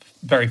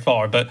very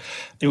far, but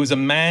it was a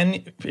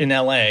man in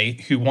LA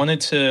who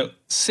wanted to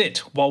sit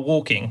while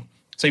walking.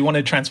 So he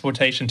wanted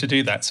transportation to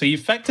do that. So he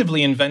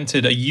effectively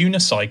invented a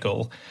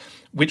unicycle,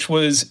 which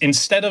was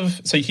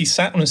so he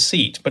sat on a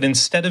seat, but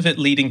instead of it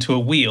leading to a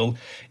wheel,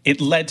 it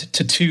led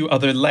to 2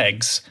 other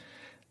legs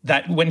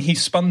that when he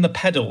spun the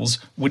pedals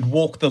would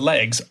walk the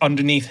legs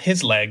underneath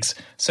his legs.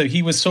 So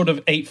he was sort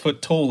of 8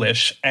 foot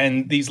tallish,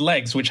 and these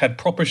legs, which had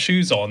proper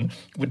shoes on,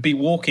 would be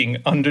walking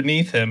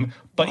underneath him,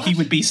 but he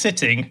would be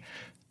sitting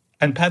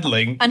and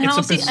pedaling. And it's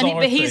a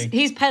bizarre thing.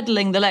 He's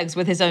pedaling the legs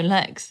with his own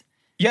legs.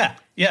 Yeah.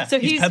 So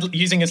he's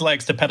using his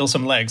legs to pedal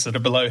some legs that are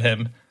below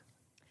him.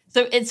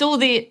 So it's all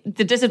the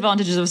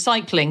disadvantages of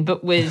cycling,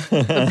 but with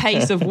the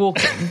pace of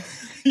walking.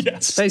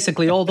 Yes. It's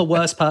basically all the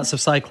worst parts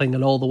of cycling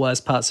and all the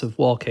worst parts of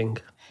walking.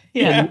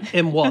 Yeah.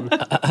 In one.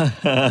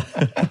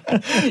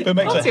 It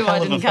makes I'll see why I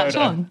didn't catch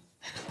photo. on.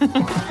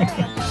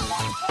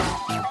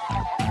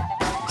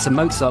 So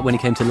Mozart, when he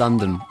came to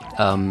London,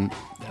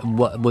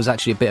 was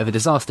actually a bit of a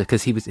disaster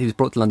because he was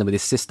brought to London with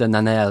his sister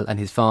Nanelle and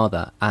his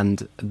father,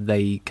 and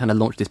they kind of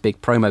launched this big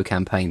promo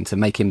campaign to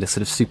make him the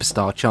sort of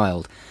superstar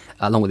child,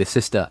 along with his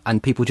sister,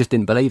 and people just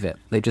didn't believe it.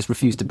 They just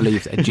refused to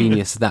believe that a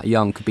genius that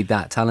young could be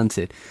that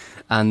talented,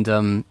 and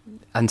so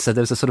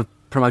there was a sort of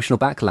promotional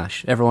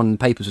backlash. Everyone in the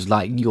papers was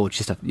like, you're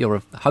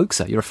a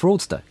hoaxer, you're a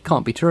fraudster, it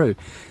can't be true.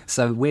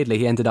 So weirdly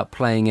he ended up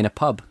playing in a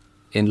pub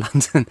in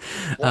London.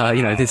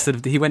 Wow. This sort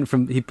of, he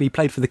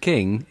played for the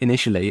King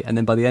initially, and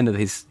then by the end of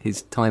his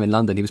time in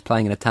London he was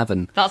playing in a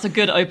tavern. That's a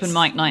good open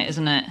mic night,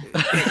 isn't it? You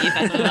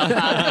better love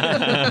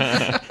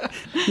that.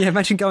 Yeah,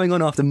 imagine going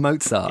on after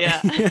Mozart. Yeah.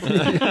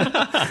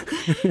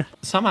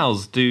 Some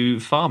owls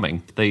do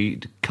farming. They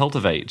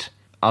cultivate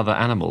other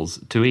animals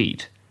to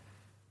eat.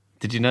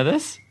 Did you know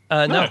this?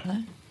 No.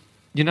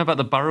 You know about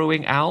the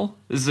burrowing owl?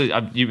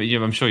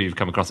 I'm sure you've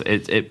come across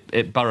it.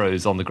 It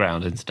burrows on the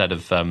ground instead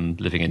of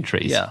living in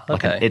trees. Yeah,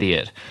 like an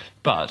idiot.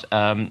 But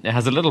it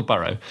has a little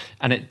burrow,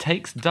 and it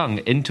takes dung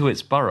into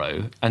its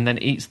burrow and then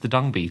eats the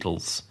dung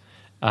beetles.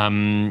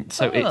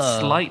 So it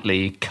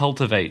slightly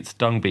cultivates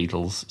dung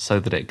beetles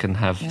so that it can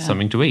have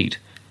something to eat.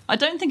 I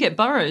don't think it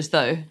burrows,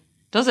 though.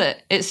 Does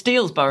it? It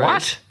steals burrows.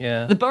 What?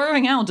 Yeah. The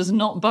burrowing owl does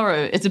not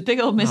burrow. It's a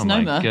big old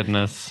misnomer. Oh my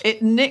goodness.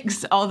 It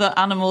nicks other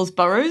animals'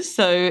 burrows,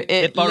 so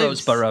It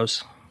burrows.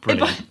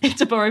 Brilliant.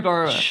 It's a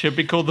burrower. Should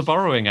be called the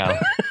burrowing owl.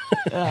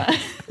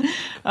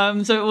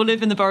 So it will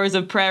live in the burrows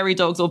of prairie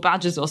dogs or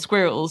badgers or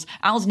squirrels.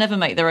 Owls never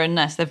make their own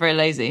nests. They're very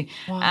lazy.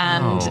 Wow.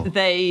 And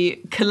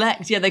they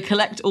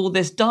collect all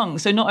this dung.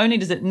 So not only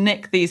does it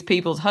nick these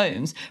people's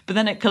homes, but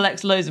then it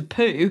collects loads of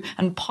poo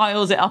and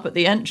piles it up at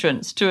the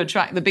entrance to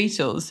attract the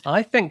beetles.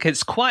 I think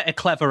it's quite a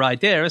clever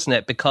idea, isn't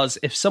it? Because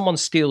if someone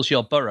steals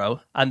your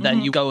burrow and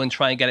then you go and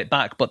try and get it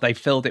back, but they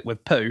filled it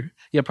with poo,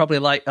 you're probably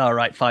like, all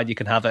right, fine, you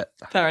can have it.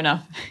 Fair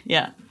enough.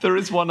 Yeah. There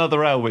is one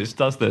other owl which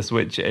does this,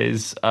 which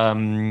is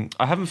I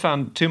haven't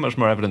found too much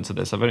more evidence of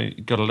this. I've only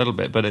got a little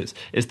bit, but it's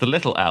the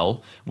little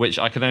owl, which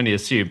I can only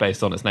assume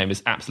based on its name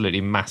is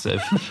absolutely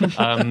massive,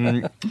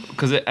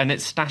 because it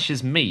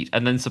stashes meat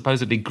and then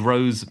supposedly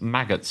grows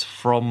maggots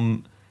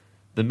from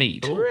the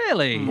meat.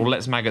 Really? Or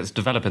lets maggots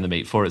develop in the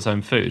meat for its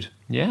own food.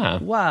 Yeah.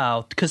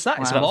 Wow, because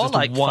that's That was more just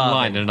like one farming.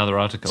 line in another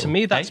article. To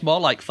me, that's more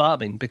like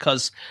farming,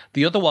 because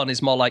the other one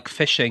is more like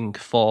fishing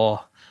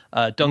for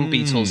dung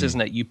beetles, isn't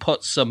it? You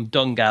put some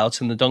dung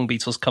out and the dung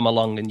beetles come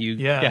along and you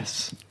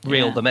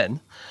reel them in.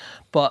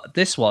 But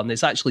this one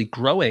is actually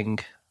growing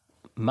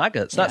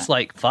maggots. That's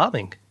like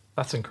farming.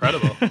 That's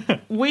incredible.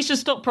 We should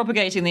stop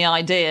propagating the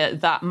idea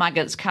that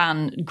maggots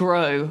can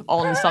grow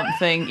on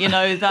something. You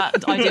know,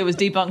 that idea was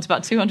debunked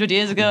about 200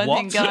 years ago, I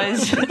think,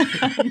 guys.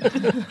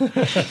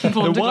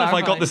 What if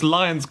I got this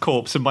lion's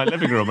corpse in my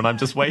living room and I'm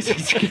just waiting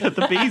to get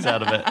the bees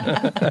out of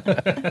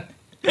it?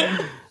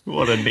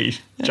 What a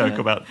niche joke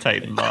about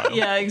Tate and Lyle.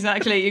 Yeah,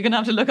 exactly. You're going to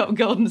have to look up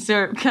golden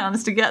syrup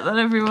cans to get that,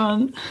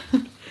 everyone.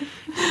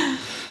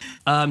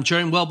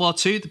 During World War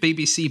II, the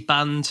BBC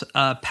banned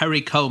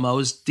Perry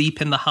Como's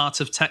Deep in the Heart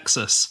of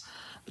Texas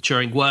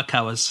during work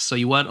hours, so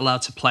you weren't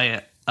allowed to play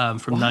it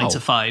from 9 to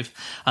 5.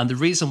 And the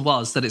reason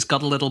was that it's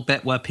got a little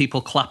bit where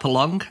people clap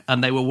along,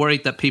 and they were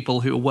worried that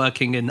people who are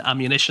working in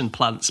ammunition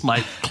plants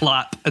might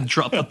clap and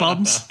drop the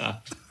bombs.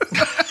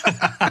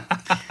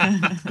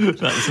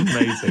 That's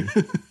amazing.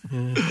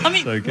 I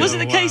mean, was it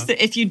the case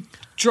that if you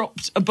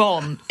dropped a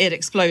bomb, it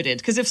exploded?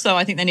 Because if so,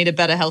 I think they need a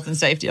better health and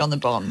safety on the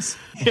bombs.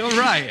 You're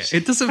right.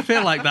 It doesn't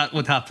feel like that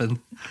would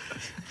happen.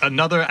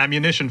 Another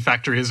ammunition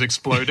factory has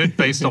exploded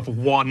based off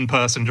one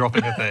person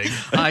dropping a thing.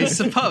 I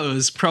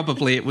suppose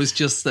probably it was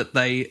just that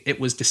it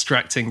was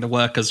distracting the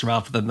workers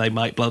rather than they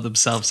might blow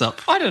themselves up.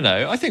 I don't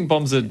know. I think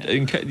bombs are...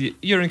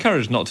 You're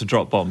encouraged not to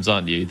drop bombs,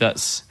 aren't you?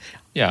 That's...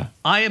 Yeah.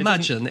 I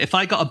imagine if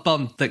I got a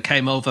bomb that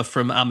came over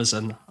from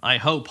Amazon, I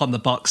hope on the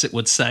box it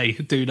would say,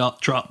 do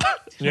not drop.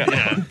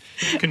 Yeah.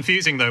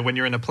 Confusing, though, when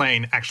you're in a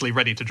plane actually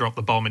ready to drop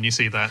the bomb and you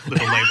see that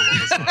little label on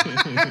the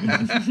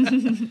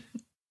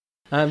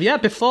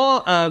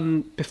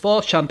side.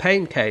 Before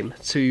champagne came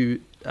to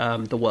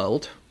the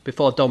world,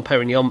 before Dom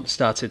Perignon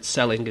started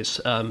selling his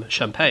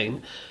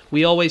champagne,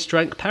 we always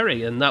drank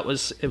Perry, and it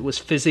was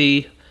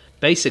fizzy.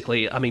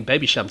 Basically, I mean,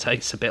 baby champagne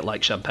is a bit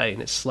like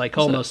champagne. It's like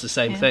almost the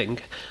same thing.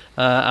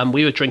 And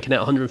we were drinking it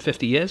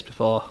 150 years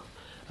before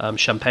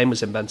champagne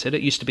was invented.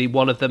 It used to be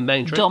one of the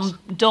main drinks.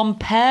 Dom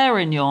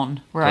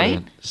Perignon, right?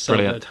 Brilliant. So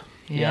Brilliant.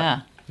 good.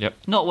 Yeah. Yep.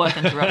 Not worth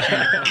interrupting.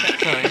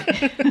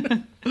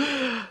 Sorry.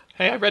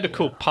 Hey, I read a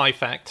cool pie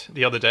fact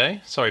the other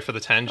day. Sorry for the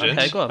tangent.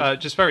 Okay, go on.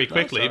 Just very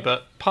quickly, sorry.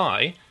 but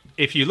pie,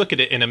 if you look at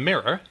it in a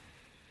mirror,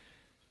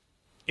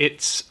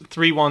 it's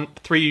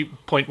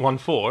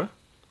 3.14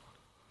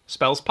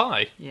 spells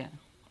pie. Yeah.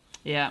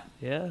 Yeah.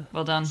 Yeah.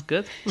 Well done.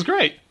 Good. It was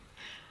great.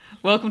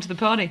 Welcome to the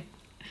party.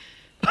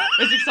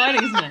 It's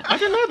exciting, isn't it? I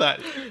didn't know that.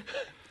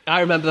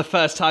 I remember the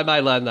first time I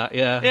learned that,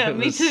 Yeah,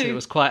 me too. It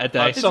was quite a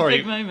day. a Sorry,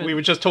 big moment. we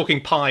were just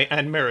talking pie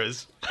and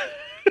mirrors.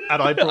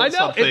 And I brought I know,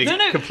 something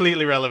No.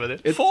 completely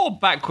relevant. Four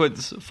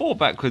backwards.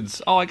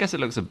 Oh, I guess it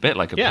looks a bit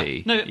like a Yeah.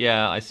 P. No,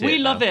 yeah, I see. We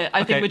it love now. it. I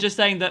think Okay. we're just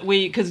saying that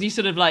because you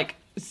sort of like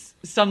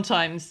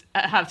sometimes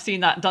have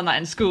seen that, done that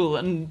in school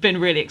and been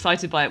really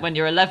excited by it when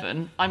you're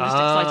 11. I'm just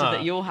excited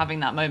that you're having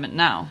that moment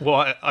now.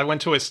 Well, I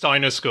went to a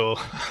Steiner school.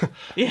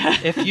 Yeah.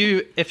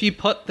 If you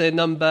put the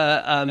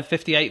number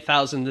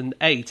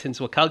 58,008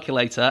 into a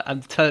calculator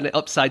and turn it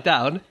upside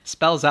down,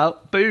 spells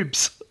out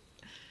boobs.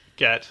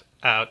 Get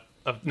out.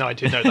 No, I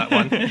did know that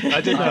one.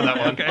 I did know that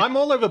one. Okay. I'm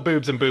all over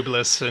boobs and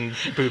boobless and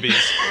boobies.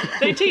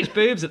 They teach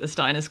boobs at the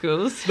Steiner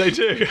schools. They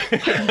do.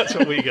 That's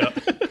what we got.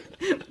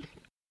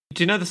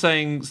 Do you know the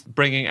saying,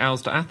 bringing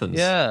owls to Athens?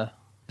 Yeah.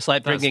 It's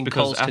like That's bringing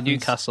because coals to Athens-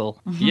 Newcastle.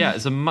 Yeah,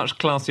 it's a much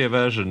classier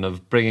version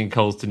of bringing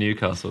coals to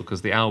Newcastle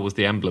because the owl was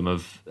the emblem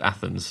of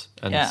Athens.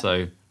 And Yeah.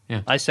 so,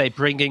 yeah. I say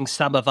bringing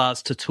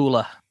samovars to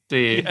Tula. Do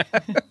you?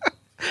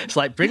 It's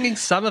like bringing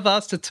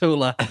samovars to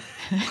Tula.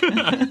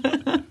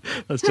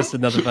 That's just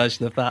another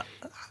version of that.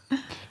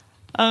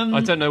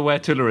 I don't know where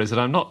Tula is, and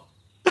I'm not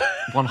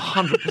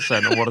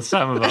 100% on what a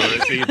samovar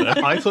is either.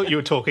 I thought you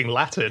were talking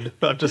Latin,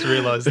 but I've just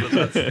realised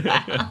that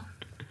that's...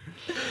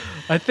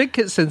 I think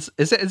is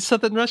it in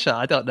southern Russia?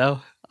 I don't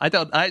know. I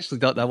actually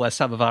don't know where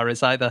samovar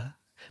is either.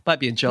 Might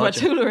be in Where Georgia.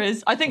 Tula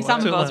is. I think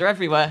samovars are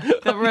everywhere.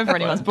 Wherever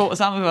anyone's bought a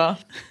samovar.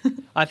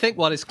 I think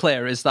what is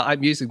clear is that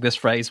I'm using this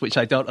phrase, which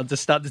I don't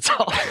understand at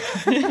all.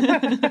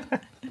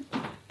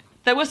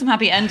 There were some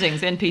happy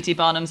endings in P.T.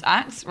 Barnum's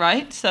acts,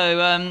 right?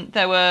 So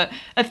there were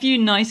a few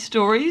nice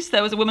stories.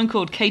 There was a woman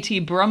called Katie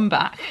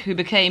Brumbach, who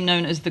became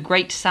known as the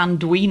Great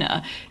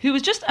Sanduina, who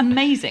was just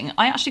amazing.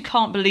 I actually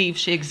can't believe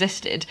she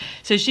existed.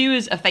 So she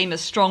was a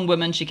famous strong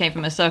woman. She came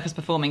from a circus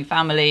performing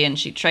family, and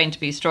she trained to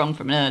be strong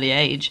from an early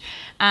age.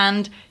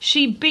 And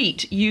she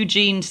beat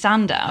Eugene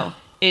Sandow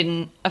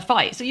in a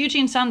fight. So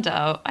Eugene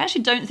Sandow, I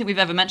actually don't think we've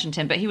ever mentioned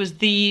him, but he was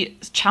the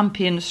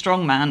champion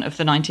strongman of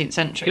the 19th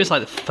century. He was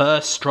like the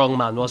first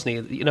strongman,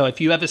 wasn't he? You know,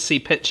 if you ever see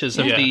pictures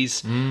of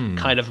these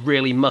kind of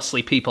really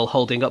muscly people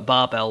holding up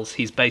barbells,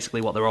 he's basically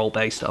what they're all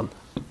based on.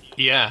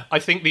 Yeah, I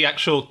think the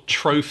actual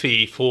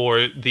trophy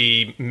for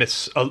the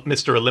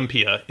Mr.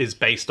 Olympia is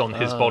based on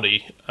his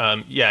body.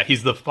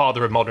 He's the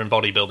father of modern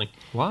bodybuilding.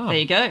 Wow. There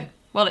you go.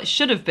 Well, it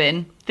should have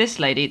been this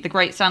lady, the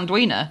Great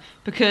Sanduina,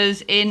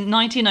 because in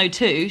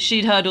 1902,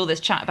 she'd heard all this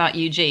chat about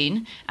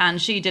Eugene,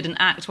 and she did an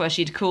act where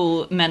she'd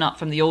call men up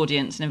from the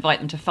audience and invite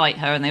them to fight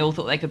her, and they all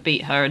thought they could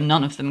beat her, and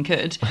none of them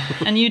could.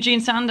 And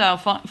Eugene Sandow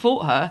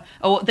fought her,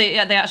 or they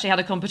actually had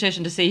a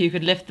competition to see who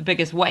could lift the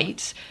biggest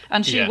weight,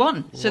 and she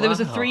won. So there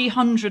was a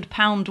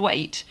 300-pound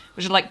weight,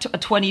 which is like a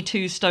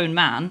 22-stone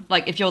man.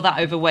 Like, if you're that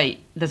overweight,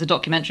 there's a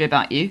documentary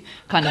about you,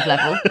 kind of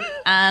level.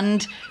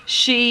 And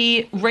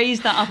she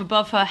raised that up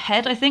above her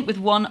head, I think, with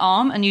one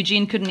arm, and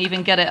Eugene couldn't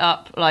even get it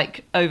up,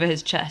 like, over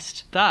his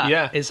chest.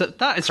 That is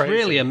Crazy.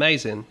 really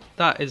amazing.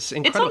 That is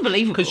incredible. It's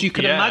unbelievable. Because you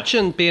can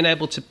imagine being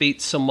able to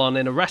beat someone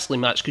in a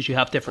wrestling match because you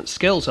have different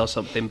skills or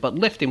something, but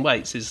lifting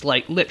weights is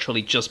like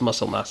literally just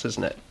muscle mass,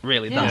 isn't it?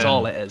 Really, that's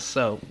all it is.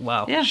 So,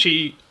 wow. Yeah.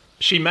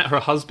 She met her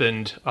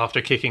husband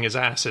after kicking his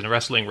ass in a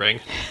wrestling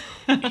ring.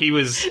 he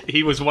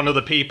was one of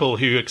the people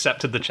who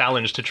accepted the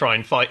challenge to try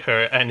and fight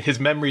her, and his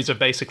memories are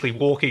basically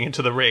walking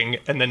into the ring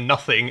and then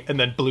nothing and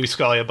then blue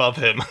sky above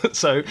him.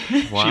 So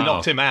she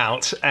knocked him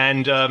out,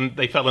 and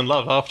they fell in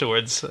love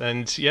afterwards.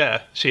 And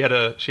yeah, she had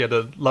a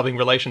loving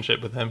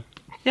relationship with him.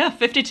 Yeah,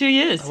 52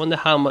 years. I wonder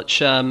how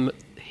much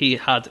he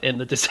had in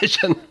the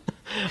decision.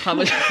 How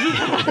much?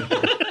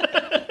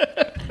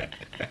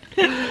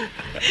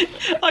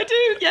 I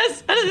do,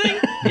 yes, anything.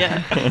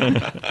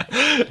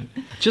 Yeah.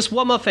 Just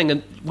one more thing,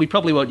 and we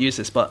probably won't use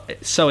this, but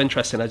it's so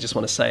interesting, I just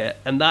want to say it.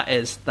 And that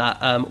is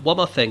that one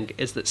more thing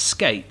is that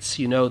skates,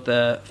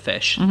 the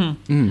fish,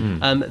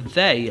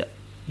 they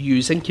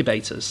use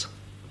incubators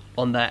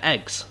on their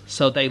eggs.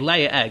 So they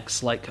lay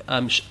eggs, like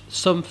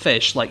some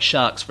fish, like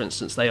sharks, for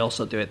instance, they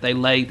also do it. They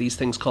lay these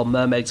things called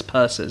mermaids'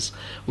 purses,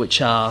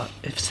 which are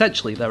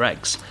essentially their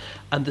eggs.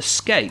 And the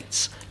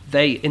skates,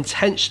 they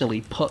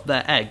intentionally put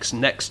their eggs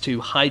next to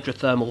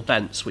hydrothermal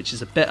vents, which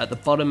is a bit at the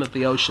bottom of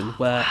the ocean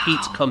where heat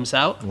comes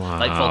out,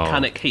 like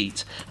volcanic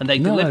heat. And they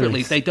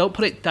deliberately, they don't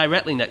put it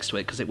directly next to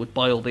it because it would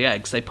boil the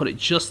eggs. They put it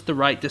just the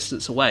right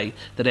distance away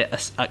that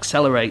it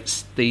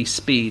accelerates the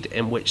speed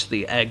in which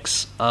the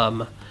eggs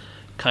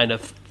kind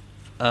of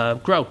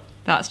grow.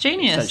 That's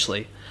genius.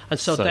 Essentially. And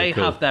so they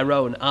have their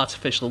own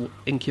artificial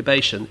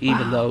incubation,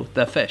 even though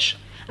they're fish.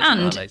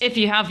 And if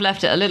you have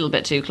left it a little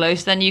bit too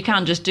close, then you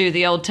can just do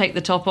the old take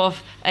the top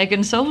off egg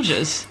and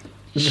soldiers.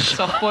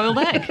 Soft-boiled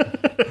egg.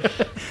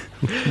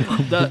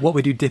 What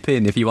would you dip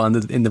in if you were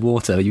in the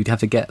water? You'd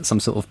have to get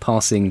some sort of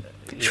passing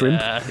shrimp.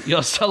 Yeah,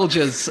 your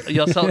soldiers,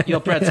 your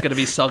bread's going to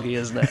be soggy,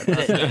 isn't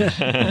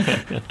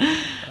it?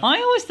 I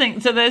always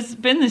think, so there's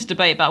been this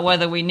debate about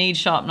whether we need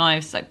sharp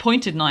knives, like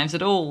pointed knives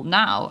at all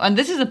now. And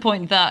this is a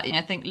point that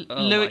I think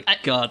Louis... my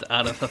God,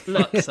 Anna, for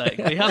fuck's sake.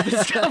 We have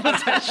this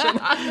conversation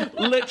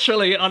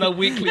literally on a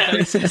weekly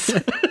basis.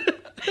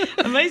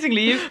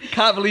 Amazingly, you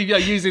can't believe you're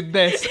using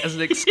this as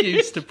an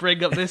excuse to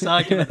bring up this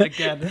argument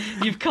again.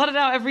 You've cut it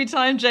out every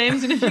time,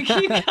 James, and if you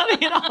keep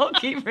cutting it out, I'll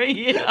keep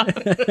bringing it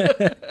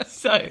up.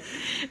 So,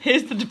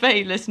 here's the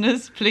debate,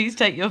 listeners. Please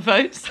take your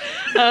votes.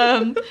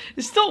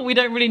 It's thought we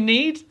don't really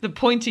need the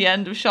pointy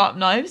end of sharp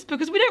knives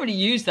because we don't really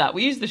use that.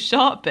 We use the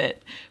sharp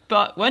bit.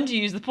 But when do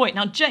you use the point?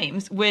 Now,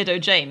 James,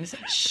 weirdo James,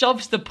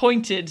 shoves the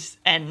pointed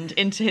end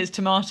into his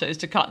tomatoes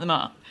to cut them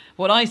up.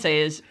 What I say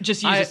is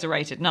just use a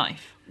serrated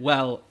knife.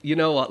 Well, you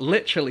know what?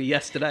 Literally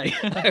yesterday,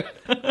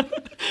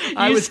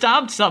 I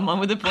stabbed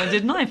someone with a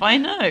pointed knife. I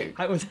know.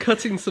 I was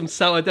cutting some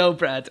sourdough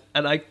bread,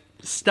 and I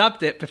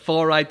stabbed it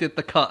before I did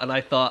the cut, and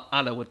I thought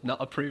Anna would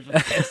not approve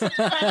of this.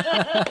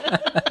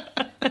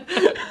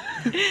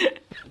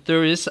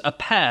 There is a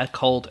pear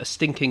called a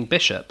stinking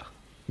bishop.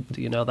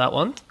 Do you know that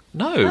one?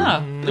 No.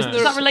 Is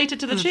that related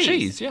to the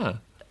cheese? Yeah.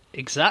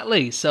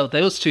 Exactly. So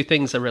those two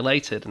things are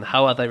related, and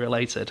how are they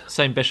related?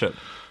 Same bishop.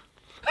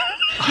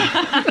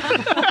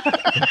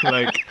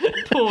 Like,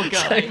 poor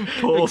guy.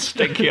 Poor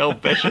stinky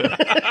old bishop.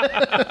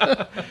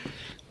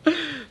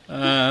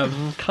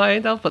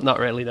 Kind of, but not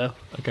really, no.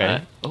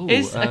 Okay.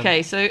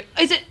 Okay, so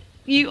is it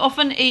you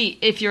often eat,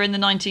 if you're in the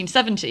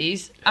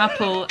 1970s,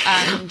 apple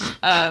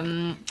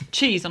and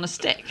cheese on a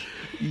stick?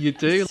 You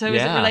do? So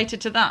is it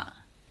related to that?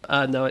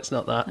 No, it's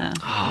not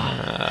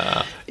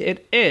that.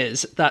 It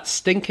is that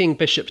stinking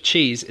bishop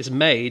cheese is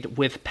made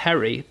with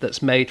perry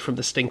that's made from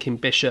the stinking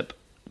bishop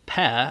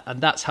pear,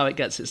 and that's how it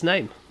gets its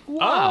name.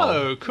 Wow.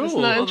 Oh, cool.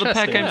 Isn't that The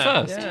pear came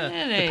first. Yeah.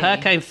 Really? The pear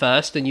came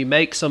first, and you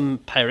make some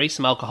perry,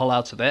 some alcohol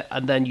out of it,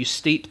 and then you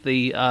steep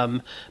the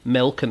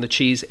milk and the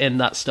cheese in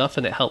that stuff,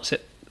 and it helps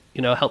it,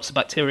 helps the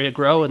bacteria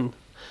grow, and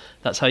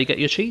that's how you get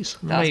your cheese.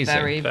 That's Amazing.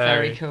 very,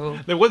 very cool.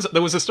 There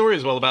was a story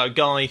as well about a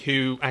guy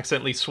who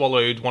accidentally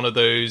swallowed one of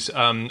those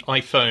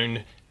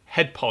iPhone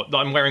HeadPod.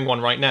 I'm wearing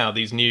one right now,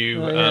 these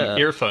new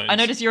earphones. I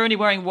notice you're only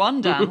wearing one,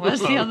 Dan. Where's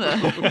the other?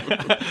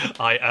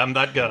 I am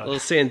that guy. We'll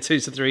see in 2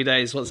 to 3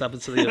 days what's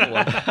happened to the other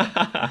one.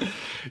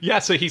 Yeah,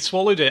 so he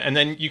swallowed it, and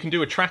then you can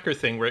do a tracker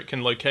thing where it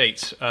can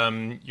locate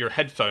your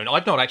headphone.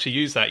 I've not actually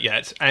used that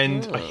yet,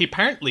 and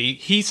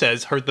he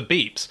says, heard the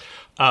beeps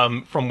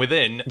from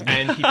within,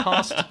 and he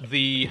passed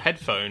the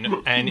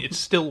headphone, and it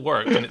still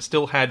worked, and it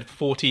still had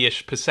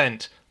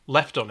 40-ish%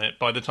 left on it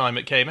by the time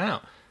it came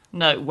out.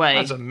 No way.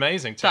 That's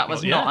amazing. That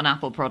was not an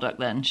Apple product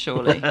then,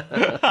 surely.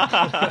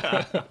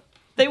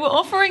 They were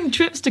offering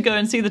trips to go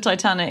and see the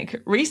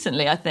Titanic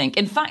recently, I think.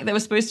 In fact, there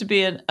was supposed to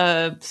be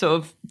a sort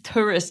of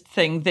tourist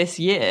thing this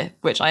year,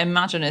 which I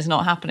imagine is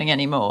not happening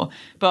anymore.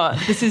 But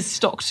this is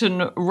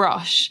Stockton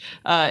Rush,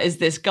 is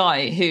this guy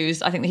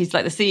I think he's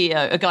like the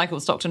CEO, a guy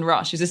called Stockton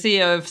Rush, who's the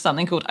CEO of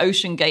something called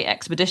Ocean Gate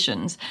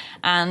Expeditions.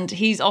 And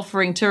he's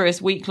offering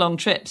tourists week-long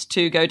trips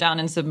to go down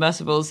in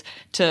submersibles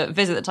to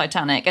visit the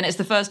Titanic. And it's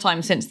the first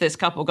time since this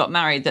couple got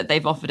married that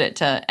they've offered it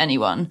to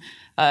anyone.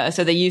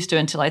 So they used to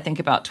until I think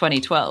about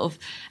 2012.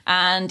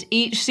 And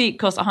each seat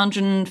costs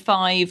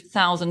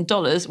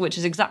 $105,000, which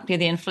is exactly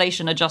the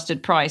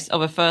inflation-adjusted price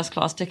of a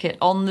first-class ticket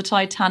on the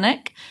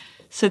Titanic.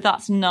 So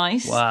that's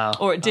nice. Wow.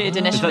 Or it did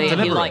initially, and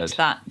he liked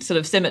that sort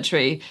of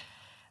symmetry.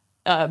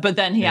 But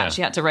then he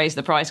actually had to raise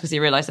the price because he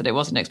realised that it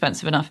wasn't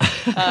expensive enough.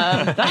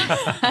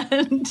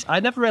 And I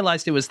never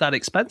realised it was that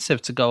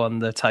expensive to go on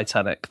the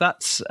Titanic.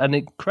 That's an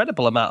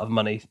incredible amount of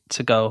money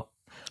to go.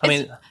 I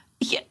mean,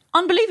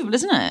 unbelievable,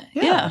 isn't it?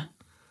 Yeah.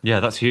 Yeah,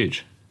 that's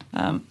huge.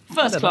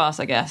 First class,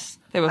 I guess.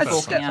 They were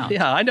forking out.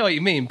 Yeah, I know what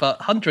you mean, but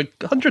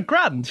 100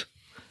 grand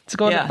to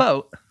go on a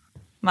boat.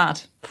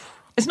 Mad.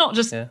 It's not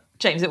just,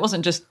 James, it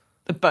wasn't just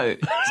the boat.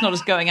 It's not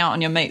just going out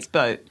on your mate's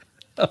boat.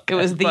 It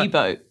was the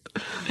boat.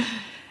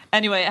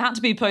 Anyway, it had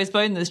to be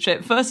postponed, this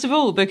trip. First of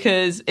all,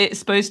 because it's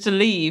supposed to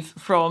leave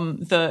from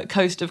the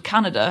coast of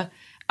Canada,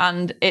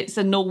 and it's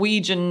a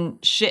Norwegian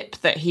ship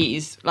that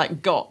he's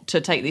got to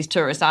take these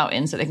tourists out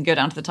in so they can go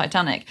down to the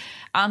Titanic.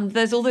 And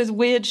there's all those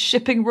weird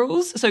shipping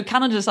rules. So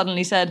Canada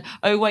suddenly said,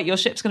 oh, wait, your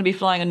ship's going to be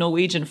flying a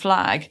Norwegian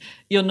flag.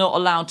 You're not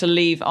allowed to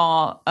leave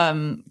our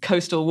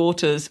coastal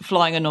waters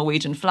flying a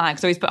Norwegian flag.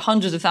 So he's put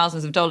hundreds of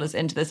thousands of dollars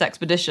into this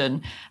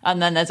expedition.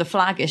 And then there's a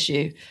flag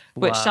issue,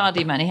 which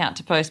sadly meant he had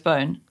to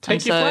postpone.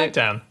 Take your flag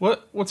down.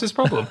 What's his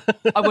problem?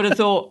 I would have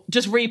thought,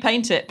 just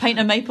repaint it. Paint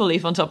a maple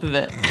leaf on top of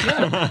it.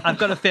 I've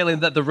got a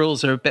feeling that the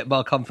rules are a bit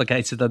more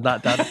complicated than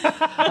that, Dan.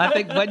 I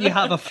think when you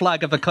have a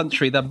flag of a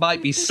country, there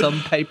might be some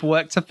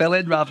paperwork to fill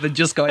in rather than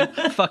just going,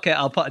 fuck it,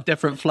 I'll put a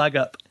different flag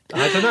up.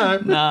 I don't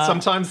know. Nah.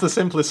 Sometimes the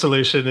simplest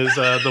solution is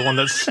the one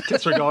that's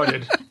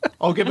disregarded.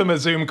 I'll give him a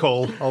Zoom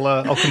call.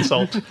 I'll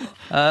consult.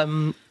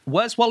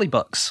 Where's Wally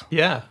books?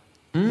 Yeah.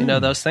 You know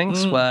those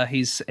things where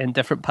he's in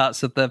different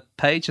parts of the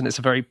page and it's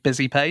a very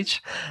busy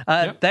page?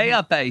 They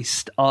are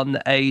based on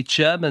a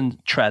German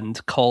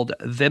trend called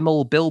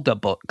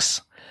Wimmelbilder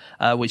books,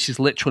 which is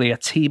literally a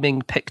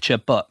teeming picture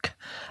book.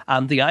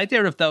 And the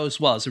idea of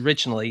those was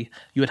originally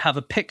you would have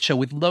a picture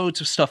with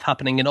loads of stuff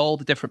happening in all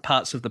the different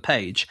parts of the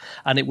page.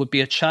 And it would be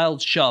a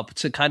child's job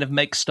to kind of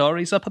make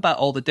stories up about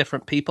all the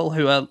different people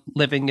who are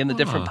living in the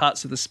different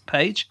parts of this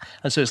page.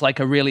 And so it's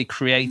like a really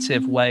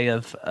creative way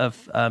of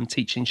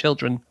teaching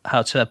children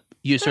how to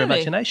use their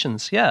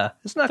imaginations. Yeah.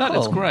 Isn't that cool? That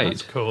is great.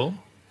 That's cool.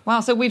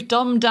 Wow, so we've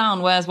dumbed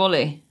down Where's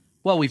Wally?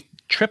 Well, we've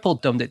triple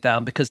dumbed it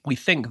down because we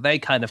think they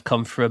kind of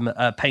come from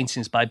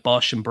paintings by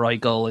Bosch and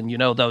Bruegel and, you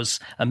know, those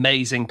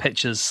amazing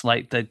pictures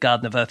like the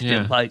Garden of Earth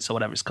Lights or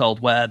whatever it's called,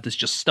 where there's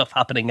just stuff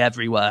happening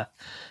everywhere.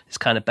 It's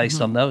kind of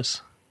based on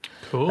those.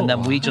 Cool. And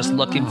then we just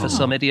looking for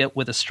some idiot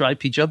with a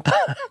stripy jumper.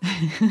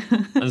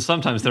 And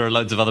sometimes there are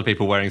loads of other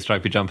people wearing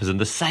stripy jumpers in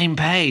the same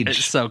page.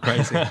 It's so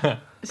crazy.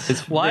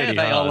 Why really are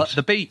they all at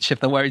the beach if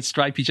they're wearing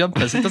stripy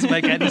jumpers? It doesn't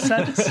make any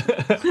sense.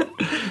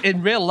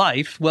 In real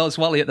life, Where's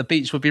Wally at the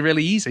beach would be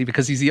really easy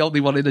because he's the only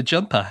one in a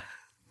jumper.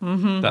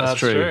 That's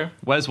true.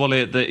 Where's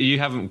Wally you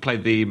haven't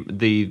played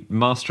the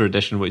Master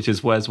Edition, which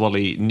is Where's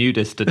Wally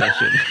Nudist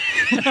Edition.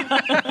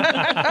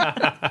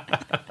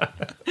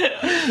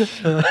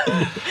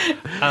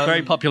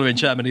 Very popular in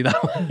Germany,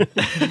 that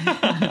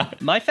one.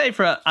 My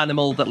favourite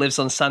animal that lives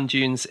on sand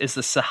dunes is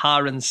the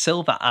Saharan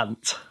silver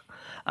ant.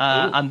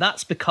 And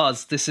that's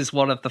because this is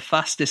one of the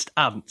fastest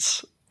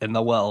ants in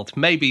the world.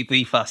 Maybe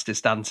the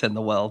fastest ant in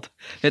the world.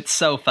 It's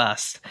so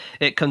fast.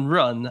 It can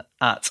run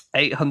at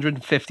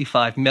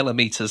 855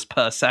 millimeters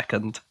per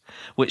second,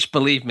 which,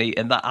 believe me,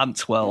 in that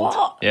ant world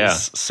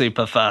is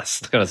super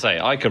fast. I was going to say,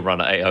 I could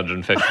run at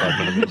 855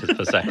 millimeters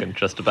per second,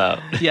 just about.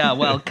 Yeah,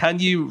 well, can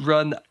you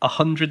run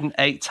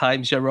 108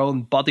 times your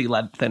own body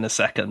length in a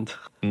second?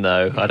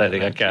 No, I don't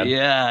think I can.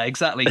 Yeah,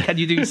 exactly. Can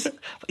you do...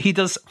 He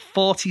does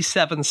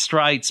 47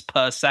 strides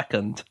per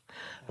second.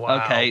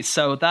 Wow. Okay,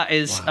 so that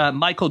is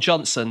Michael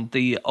Johnson,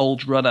 the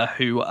old runner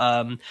who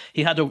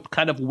he had a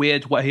kind of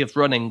weird way of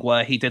running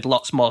where he did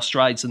lots more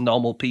strides than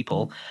normal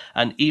people,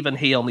 and even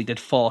he only did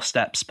 4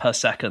 steps per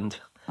second.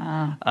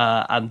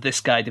 And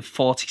this guy did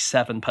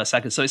 47 per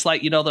second. So it's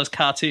like, you know, those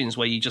cartoons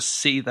where you just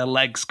see the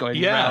legs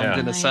going round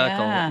in a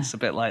circle. Yeah. It's a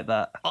bit like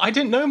that. I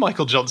didn't know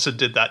Michael Johnson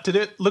did that. Did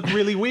it look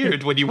really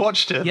weird when you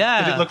watched it?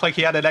 Yeah. Did it look like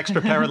he had an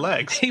extra pair of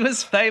legs? He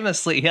was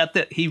famously,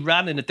 he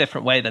ran in a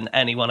different way than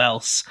anyone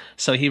else.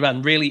 So he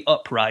ran really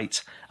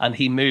upright and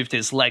he moved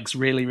his legs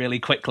really, really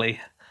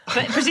quickly.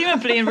 But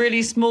presumably in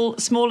really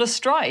smaller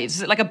strides.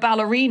 Is it like a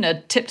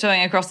ballerina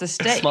tiptoeing across the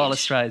stage? Smaller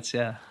strides,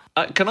 yeah.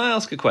 Can I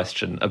ask a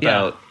question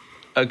about...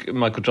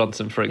 Michael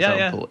Johnson, for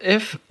example,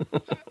 if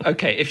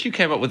you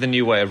came up with a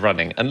new way of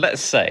running, and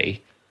let's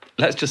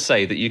just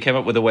say that you came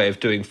up with a way of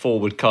doing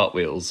forward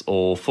cartwheels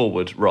or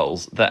forward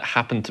rolls that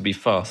happened to be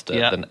faster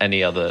than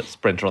any other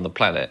sprinter on the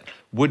planet,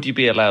 would you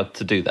be allowed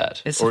to do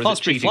that? Or is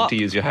it cheating to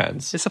use your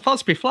hands? It's a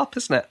Fosbury flop,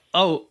 isn't it?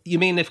 Oh, you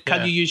mean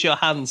can you use your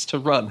hands to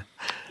run?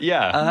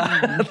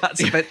 Yeah.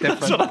 That's a bit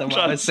different than what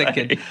I was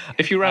thinking.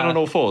 If you ran on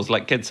all fours,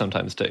 like kids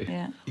sometimes do.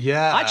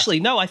 Yeah. Actually,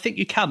 no, I think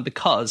you can,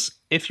 because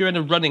if you're in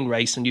a running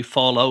race and you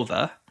fall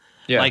over,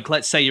 like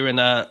let's say you're in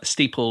a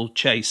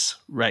steeplechase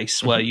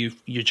race where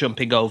you're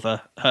jumping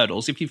over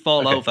hurdles. If you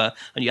fall over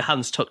and your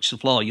hands touch the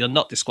floor, you're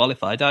not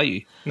disqualified, are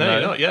you? No,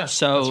 you're not, yeah.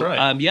 So, that's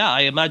right.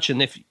 I imagine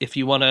if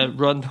you want to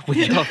run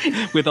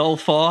with all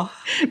 4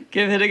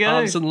 give it a go.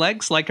 Arms and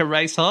legs like a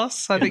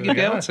racehorse, I think you'd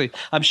be able to.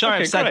 I'm sure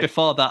I've said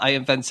before that I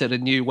invented a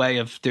new way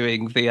of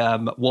doing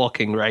the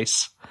walking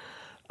race.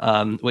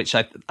 which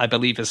I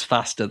believe is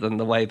faster than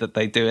the way that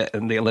they do it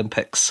in the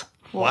Olympics.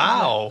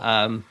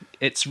 Wow.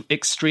 It's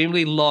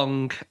extremely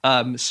long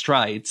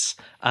strides,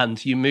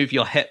 and you move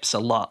your hips a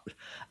lot.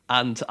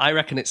 And I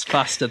reckon it's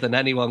faster than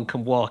anyone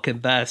can walk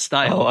in their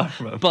style. I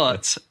remember.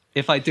 But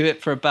if I do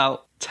it for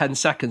about 10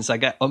 seconds, I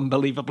get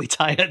unbelievably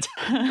tired.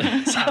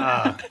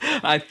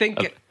 I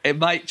think it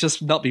might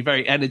just not be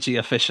very energy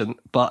efficient,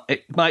 but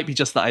it might be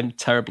just that I'm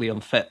terribly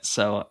unfit.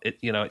 So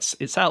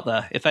it's out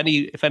there. If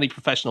any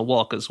professional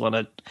walkers want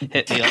to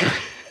hit me up.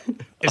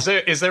 Is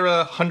there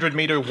a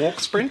 100-meter walk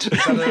sprint?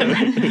 Is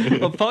that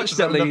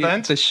Unfortunately,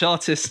 event? the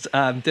shortest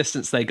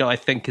distance they go, I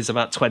think, is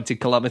about 20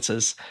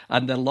 kilometers,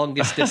 and the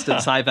longest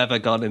distance I've ever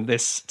gone in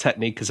this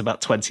technique is about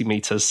 20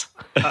 meters.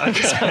 We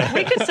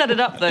could set it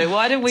up, though.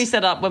 Why don't we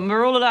set up when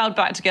we're all allowed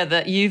back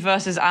together, you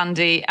versus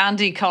Andy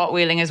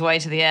cartwheeling his way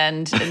to the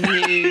end,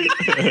 and you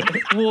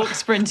walk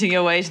sprinting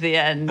your way to the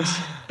end,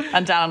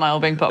 and Dan and I will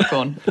bring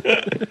popcorn.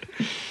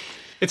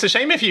 It's a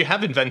shame if you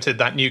have invented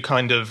that new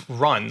kind of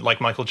run,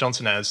 like Michael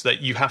Johnson has,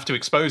 that you have to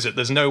expose it.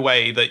 There's no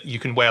way that you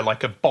can wear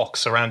like a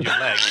box around your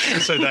leg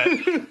so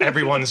that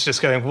everyone's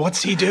just going,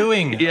 "What's he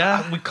doing?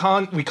 Yeah, we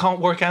can't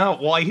work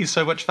out why he's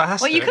so much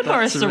faster." Well, you could wear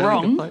a That's a really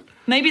sarong. good point.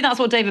 Maybe that's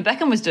what David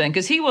Beckham was doing,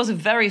 because he was a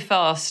very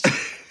fast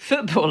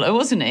footballer,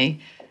 wasn't he?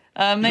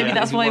 Maybe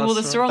that's he why he wore was,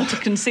 the sarong to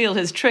conceal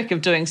his trick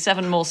of doing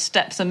 7 more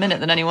steps a minute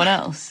than anyone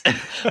else.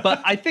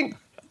 But I think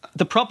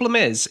the problem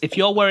is, if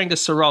you're wearing a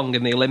sarong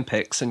in the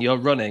Olympics and you're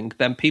running,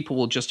 then people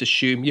will just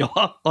assume you're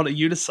on a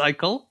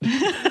unicycle.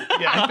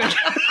 Yeah.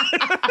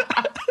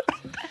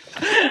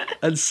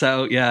 And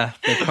so, yeah,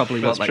 they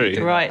probably won't That's let true. you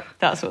do Right,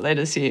 that's what they'd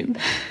assume.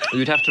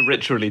 You'd have to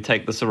ritually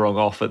take the sarong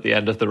off at the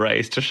end of the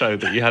race to show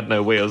that you had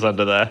no wheels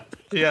under there.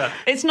 Yeah.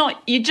 It's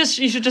not, you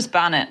should just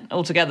ban it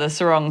altogether,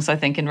 sarongs, I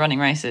think, in running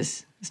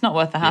races. It's not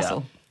worth the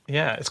hassle.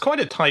 Yeah, it's quite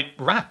a tight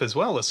wrap as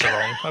well, a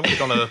sarong. I would have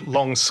done a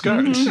long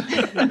skirt.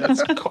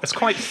 It's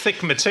quite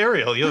thick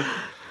material. You're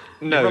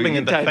rubbing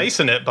in the face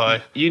in it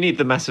by... You need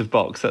the massive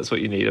box. That's what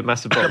you need. A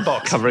massive box,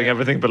 box, covering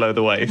everything below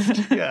the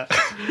waist. Yeah.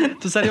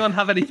 Does anyone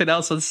have anything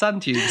else on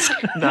sand dunes?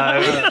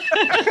 No.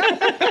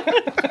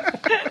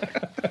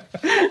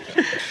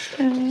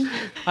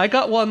 I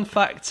got one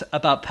fact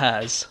about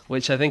pears,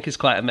 which I think is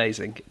quite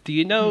amazing. Do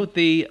you know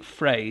the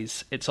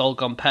phrase, "it's all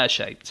gone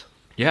pear-shaped"?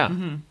 Yeah.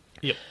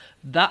 Yep.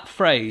 That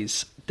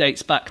phrase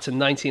dates back to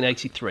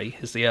 1983,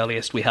 is the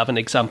earliest we have an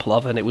example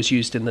of, and it was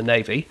used in the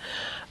Navy.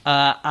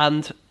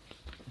 And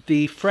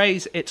the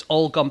phrase "it's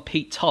all gone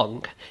Pete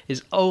Tong"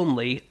 is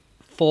only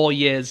 4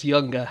 years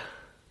younger.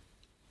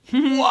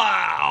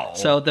 Wow.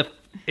 So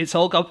 "it's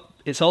all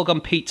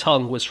gone Pete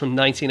Tong" was from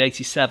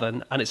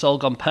 1987, and "it's all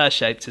gone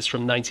pear-shaped" is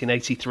from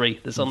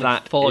 1983. There's only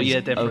That 4 is year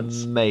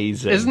difference.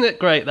 amazing. Isn't it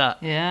great that?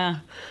 Yeah.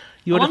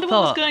 You I would have wonder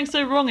what was thought. going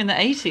so wrong in the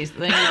 80s that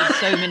they needed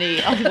so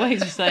many other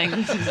ways of saying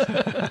this is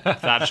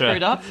Thatcher.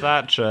 screwed up.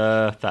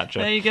 Thatcher.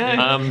 There you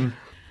go.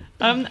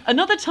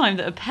 Another time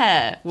that a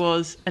pear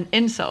was an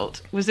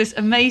insult was this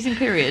amazing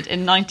period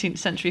in 19th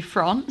century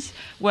France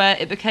where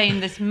it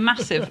became this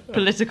massive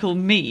political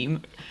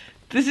meme.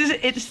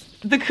 It's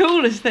the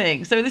coolest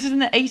thing. So this is in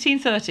the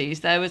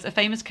 1830s. There was a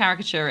famous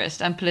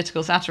caricaturist and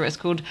political satirist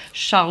called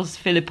Charles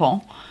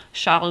Philippon,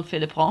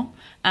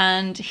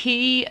 and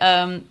he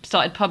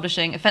started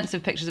publishing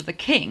offensive pictures of the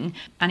king,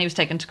 and he was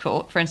taken to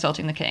court for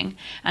insulting the king.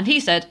 And he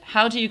said,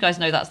 "How do you guys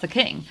know that's the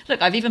king? Look,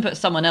 I've even put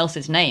someone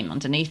else's name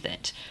underneath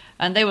it."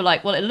 And they were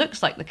like, "Well, it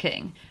looks like the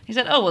king." He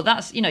said, "Oh, well,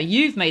 that's,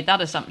 you've made that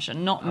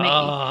assumption, not me."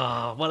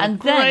 Oh, well, And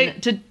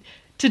great. then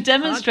to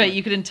demonstrate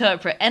you could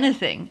interpret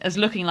anything as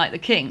looking like the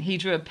king, he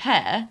drew a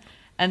pear,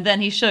 and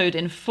then he showed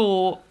in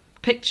 4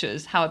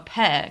 pictures how a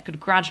pear could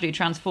gradually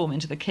transform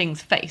into the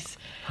king's face.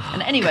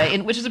 And anyway,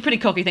 which was a pretty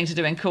cocky thing to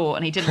do in court,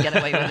 and he didn't get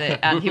away with it,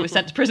 and he was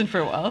sent to prison for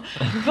a while.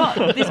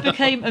 But this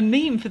became a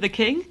meme for the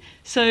king.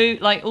 So,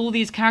 like, all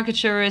these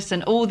caricaturists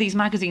and all these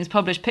magazines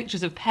published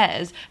pictures of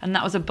pears, and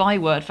that was a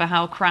byword for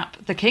how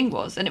crap the king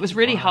was. And it was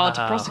really hard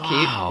to prosecute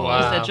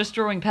because they're just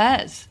drawing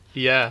pears.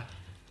 Yeah.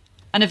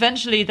 And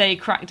eventually they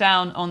cracked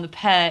down on the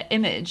pear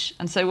image.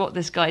 And so what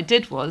this guy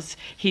did was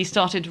he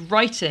started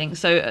writing.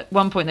 So at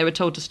one point they were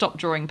told to stop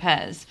drawing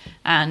pears.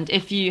 And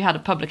if you had a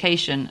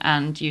publication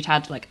and you'd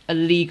had like a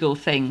legal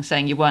thing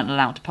saying you weren't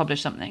allowed to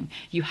publish something,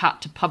 you had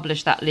to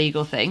publish that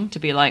legal thing to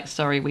be like,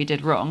 sorry, we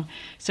did wrong.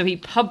 So he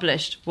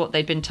published what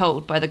they'd been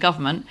told by the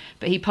government,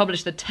 but he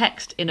published the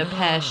text in a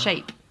pear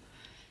shape,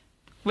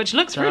 which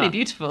looks really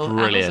beautiful.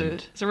 Brilliant. And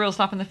also, it's a real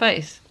slap in the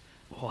face.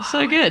 Wow.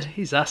 So good.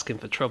 He's asking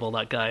for trouble,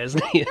 that guy,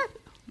 isn't he?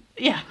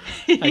 Yeah.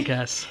 I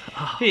guess.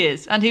 He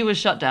is. And he was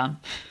shut down.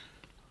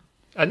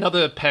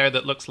 Another pair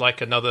that looks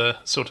like another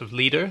sort of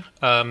leader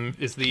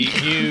is the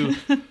new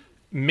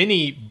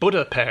mini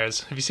Buddha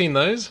pears. Have you seen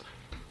those?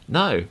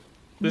 No.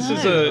 This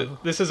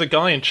is a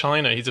guy in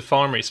China. He's a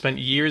farmer. He spent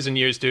years and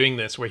years doing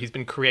this, where he's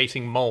been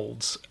creating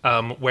molds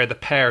where the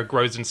pear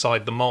grows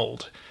inside the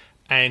mold.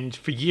 And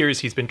for years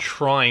he's been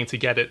trying to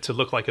get it to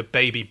look like a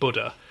baby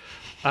Buddha.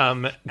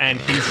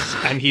 and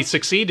he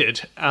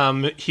succeeded.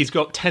 He's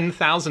got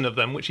 10,000 of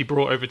them, which he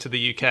brought over to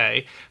the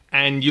UK.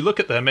 And you look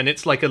at them, and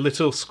it's like a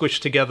little squished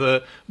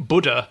together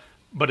Buddha,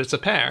 but it's a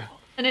pear.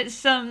 And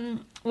it's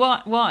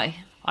why?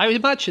 I would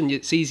imagine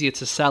it's easier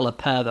to sell a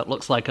pear that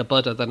looks like a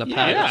Buddha than a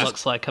pear that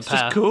looks like a pear.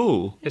 It's just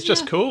cool. It's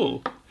just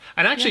cool.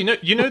 And actually, no,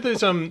 you know, there's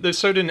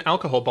soda and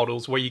alcohol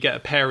bottles where you get a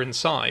pear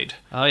inside.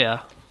 Oh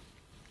yeah.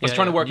 I was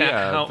trying to work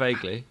out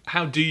vaguely.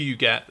 How do you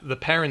get the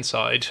pear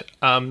inside?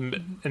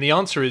 And the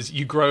answer is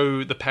you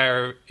grow the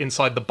pear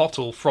inside the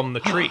bottle from the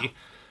tree.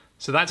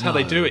 So that's how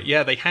they do it.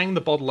 Yeah, they hang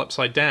the bottle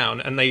upside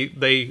down and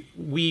they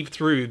weave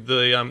through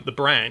the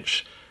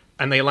branch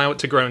and they allow it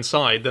to grow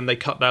inside. Then they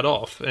cut that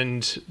off,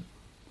 and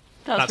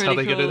that's really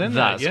how they cool. get it in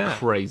That's there. Yeah.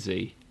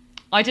 crazy.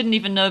 I didn't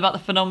even know about the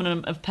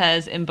phenomenon of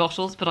pears in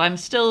bottles, but I'm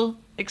still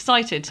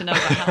excited to know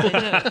about how they do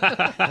it.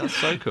 That's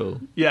so cool.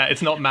 Yeah,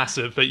 it's not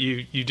massive, but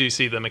you do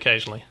see them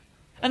occasionally.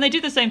 And they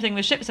do the same thing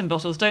with ships in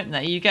bottles, don't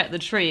they? You get the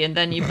tree and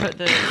then you put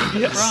the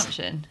branch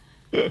in.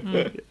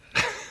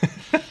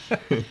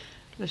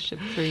 The ship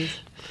trees.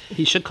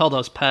 He should call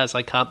those pears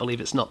I Can't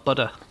Believe It's Not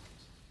Buddha.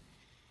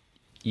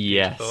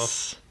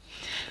 Yes.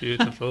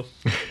 Beautiful.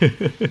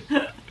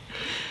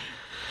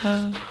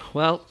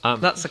 Well,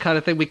 that's the kind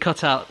of thing we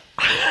cut out.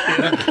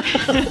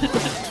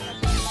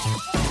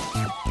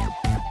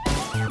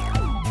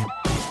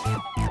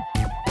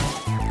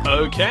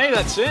 Okay,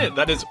 that's it.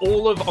 That is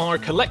all of our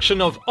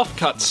collection of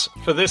offcuts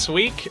for this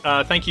week.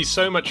 Thank you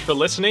so much for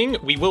listening.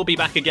 We will be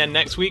back again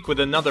next week with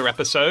another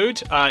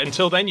episode.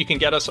 Until then, you can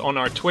get us on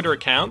our Twitter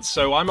accounts.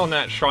 So I'm on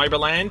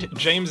 @Schreiberland,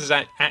 James is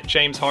at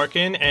James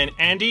Harkin, and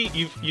Andy,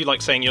 you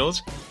like saying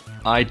yours?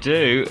 I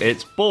do.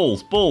 It's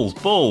balls.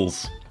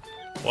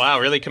 Wow,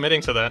 really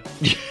committing to that.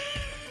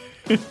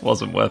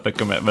 Wasn't worth the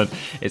commitment.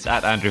 It's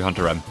at Andrew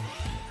Hunter M.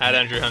 At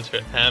Andrew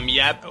Hunter.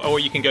 Or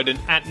you can go to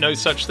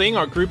 @NoSuchThing,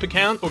 our group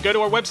account, or go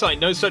to our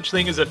website,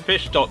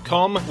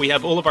 nosuchthingasafish.com. We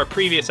have all of our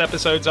previous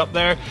episodes up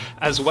there,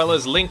 as well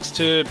as links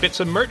to bits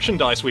of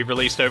merchandise we've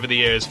released over the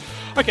years.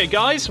 Okay,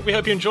 guys, we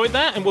hope you enjoyed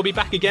that, and we'll be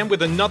back again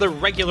with another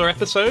regular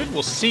episode.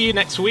 We'll see you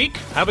next week.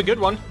 Have a good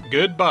one.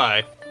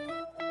 Goodbye.